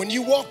 And when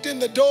you walked in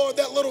the door of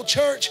that little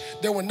church,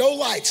 there were no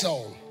lights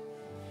on.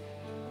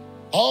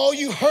 All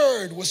you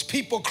heard was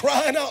people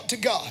crying out to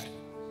God,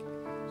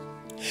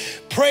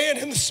 praying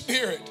in the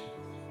Spirit,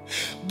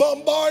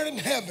 bombarding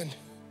heaven.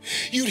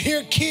 You'd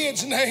hear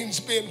kids'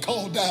 names being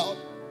called out.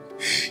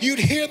 You'd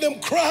hear them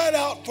crying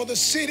out for the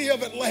city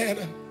of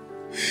Atlanta.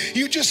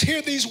 You just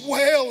hear these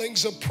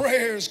wailings of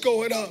prayers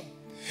going up.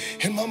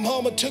 And my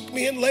mama took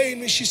me and laid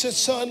me. She said,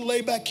 son,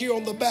 lay back here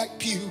on the back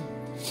pew.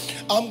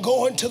 I'm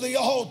going to the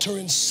altar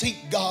and seek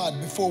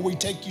God before we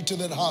take you to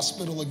that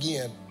hospital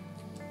again.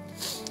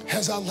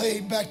 As I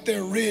laid back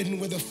there ridden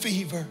with a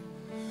fever,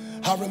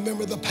 I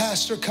remember the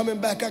pastor coming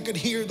back. I could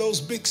hear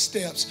those big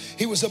steps.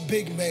 He was a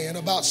big man,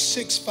 about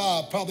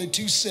 6'5", probably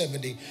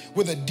 270,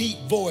 with a deep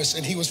voice,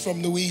 and he was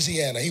from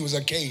Louisiana. He was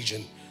a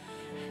Cajun.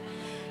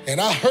 And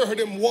I heard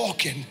him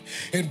walking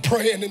and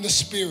praying in the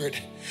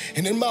Spirit.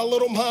 And in my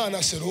little mind,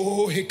 I said,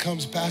 oh, here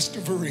comes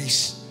Pastor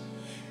Varice.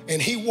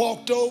 And he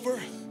walked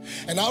over,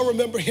 and I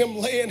remember him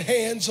laying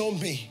hands on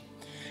me.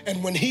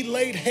 And when he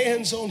laid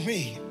hands on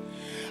me,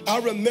 I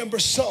remember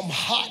something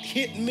hot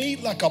hit me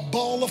like a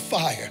ball of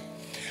fire.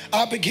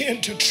 I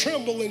began to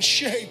tremble and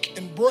shake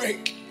and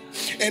break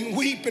and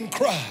weep and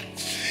cry.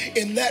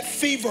 And that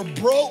fever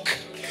broke.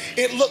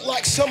 It looked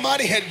like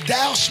somebody had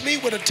doused me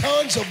with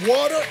tons of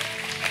water.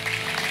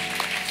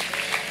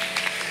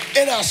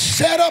 And I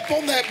sat up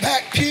on that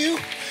back pew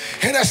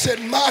and I said,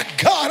 my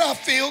God, I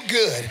feel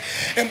good.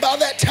 And by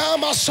that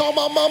time, I saw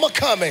my mama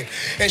coming,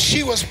 and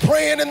she was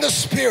praying in the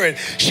Spirit.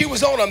 She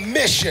was on a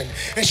mission,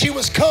 and she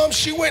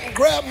went and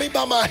grabbed me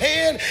by my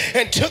hand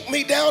and took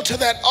me down to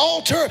that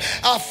altar.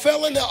 I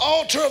fell in the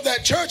altar of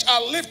that church.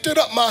 I lifted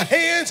up my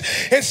hands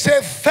and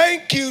said,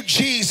 thank you,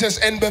 Jesus.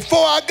 And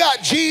before I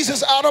got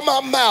Jesus out of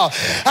my mouth,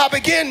 I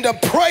began to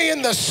pray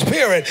in the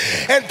Spirit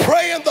and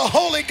pray in the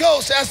Holy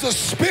Ghost as the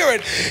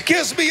Spirit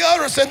gives me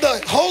utterance, and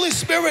the Holy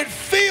Spirit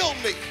filled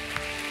me.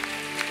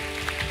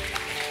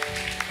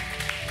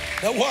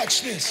 Now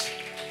watch this.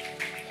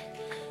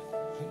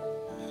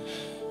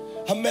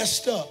 I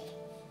messed up,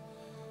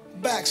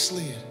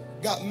 backslid,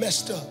 got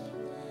messed up.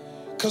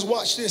 Because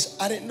watch this,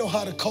 I didn't know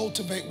how to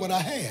cultivate what I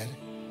had.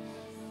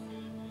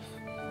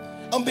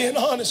 I'm being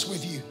honest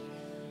with you.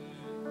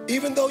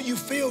 Even though you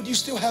failed, you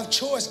still have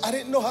choice. I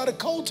didn't know how to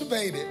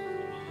cultivate it.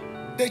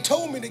 They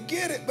told me to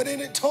get it, but they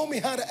didn't tell me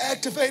how to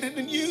activate it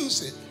and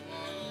use it.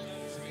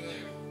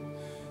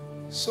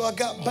 So I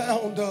got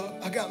bound up,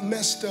 I got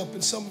messed up,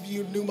 and some of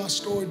you knew my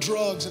story,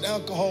 drugs and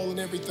alcohol and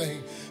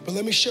everything. But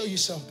let me show you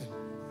something.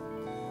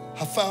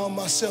 I found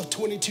myself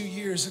 22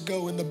 years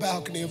ago in the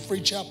balcony of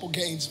Free Chapel,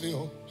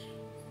 Gainesville.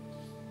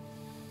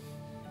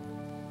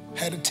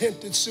 Had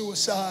attempted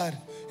suicide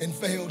and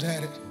failed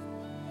at it.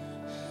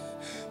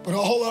 But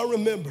all I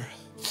remember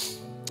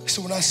is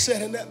when I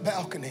sat in that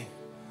balcony,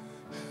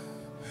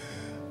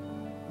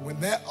 when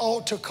that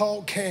altar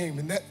call came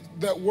and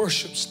that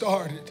worship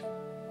started,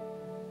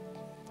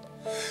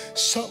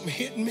 something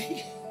hit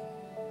me,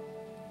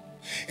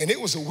 and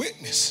it was a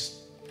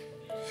witness.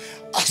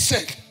 I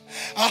said,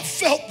 I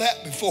felt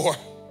that before.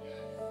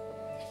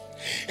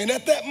 And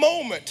at that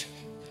moment,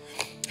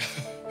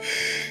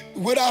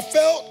 what I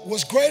felt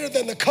was greater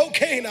than the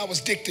cocaine I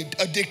was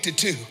addicted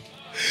to.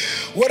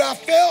 What I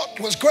felt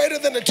was greater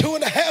than the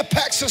 2.5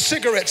 packs of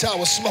cigarettes I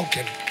was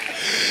smoking.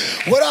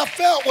 What I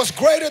felt was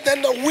greater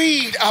than the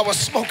weed I was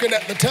smoking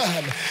at the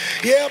time.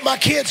 Yeah, my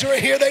kids are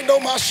here. They know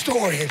my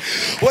story.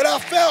 What I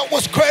felt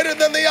was greater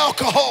than the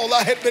alcohol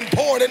I had been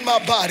pouring in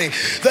my body,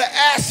 the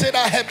acid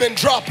I had been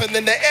dropping,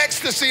 and the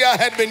ecstasy I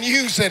had been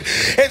using.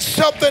 And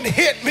something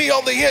hit me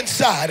on the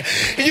inside.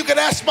 And you can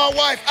ask my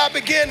wife, I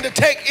began to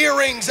take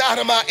earrings out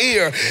of my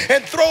ear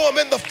and throw them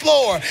in the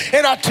floor.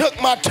 And I took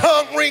my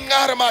tongue ring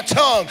out of my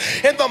tongue.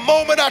 And the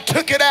moment I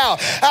took it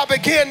out, I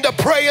began to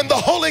pray in the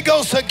Holy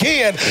Ghost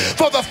again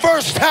for the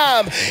first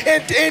time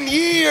in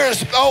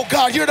years. Oh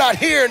God, you're not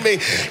hearing me.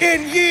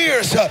 In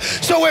years.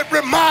 So it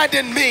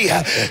reminded me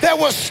there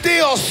was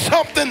still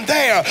something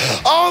there.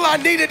 All I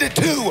needed to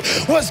do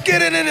was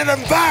get it in an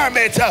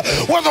environment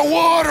where the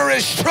water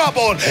is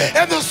troubled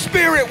and the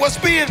Spirit was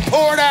being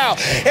poured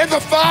out and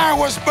the fire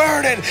was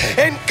burning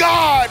and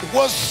God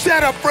was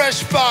set a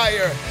fresh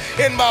fire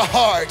in my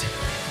heart.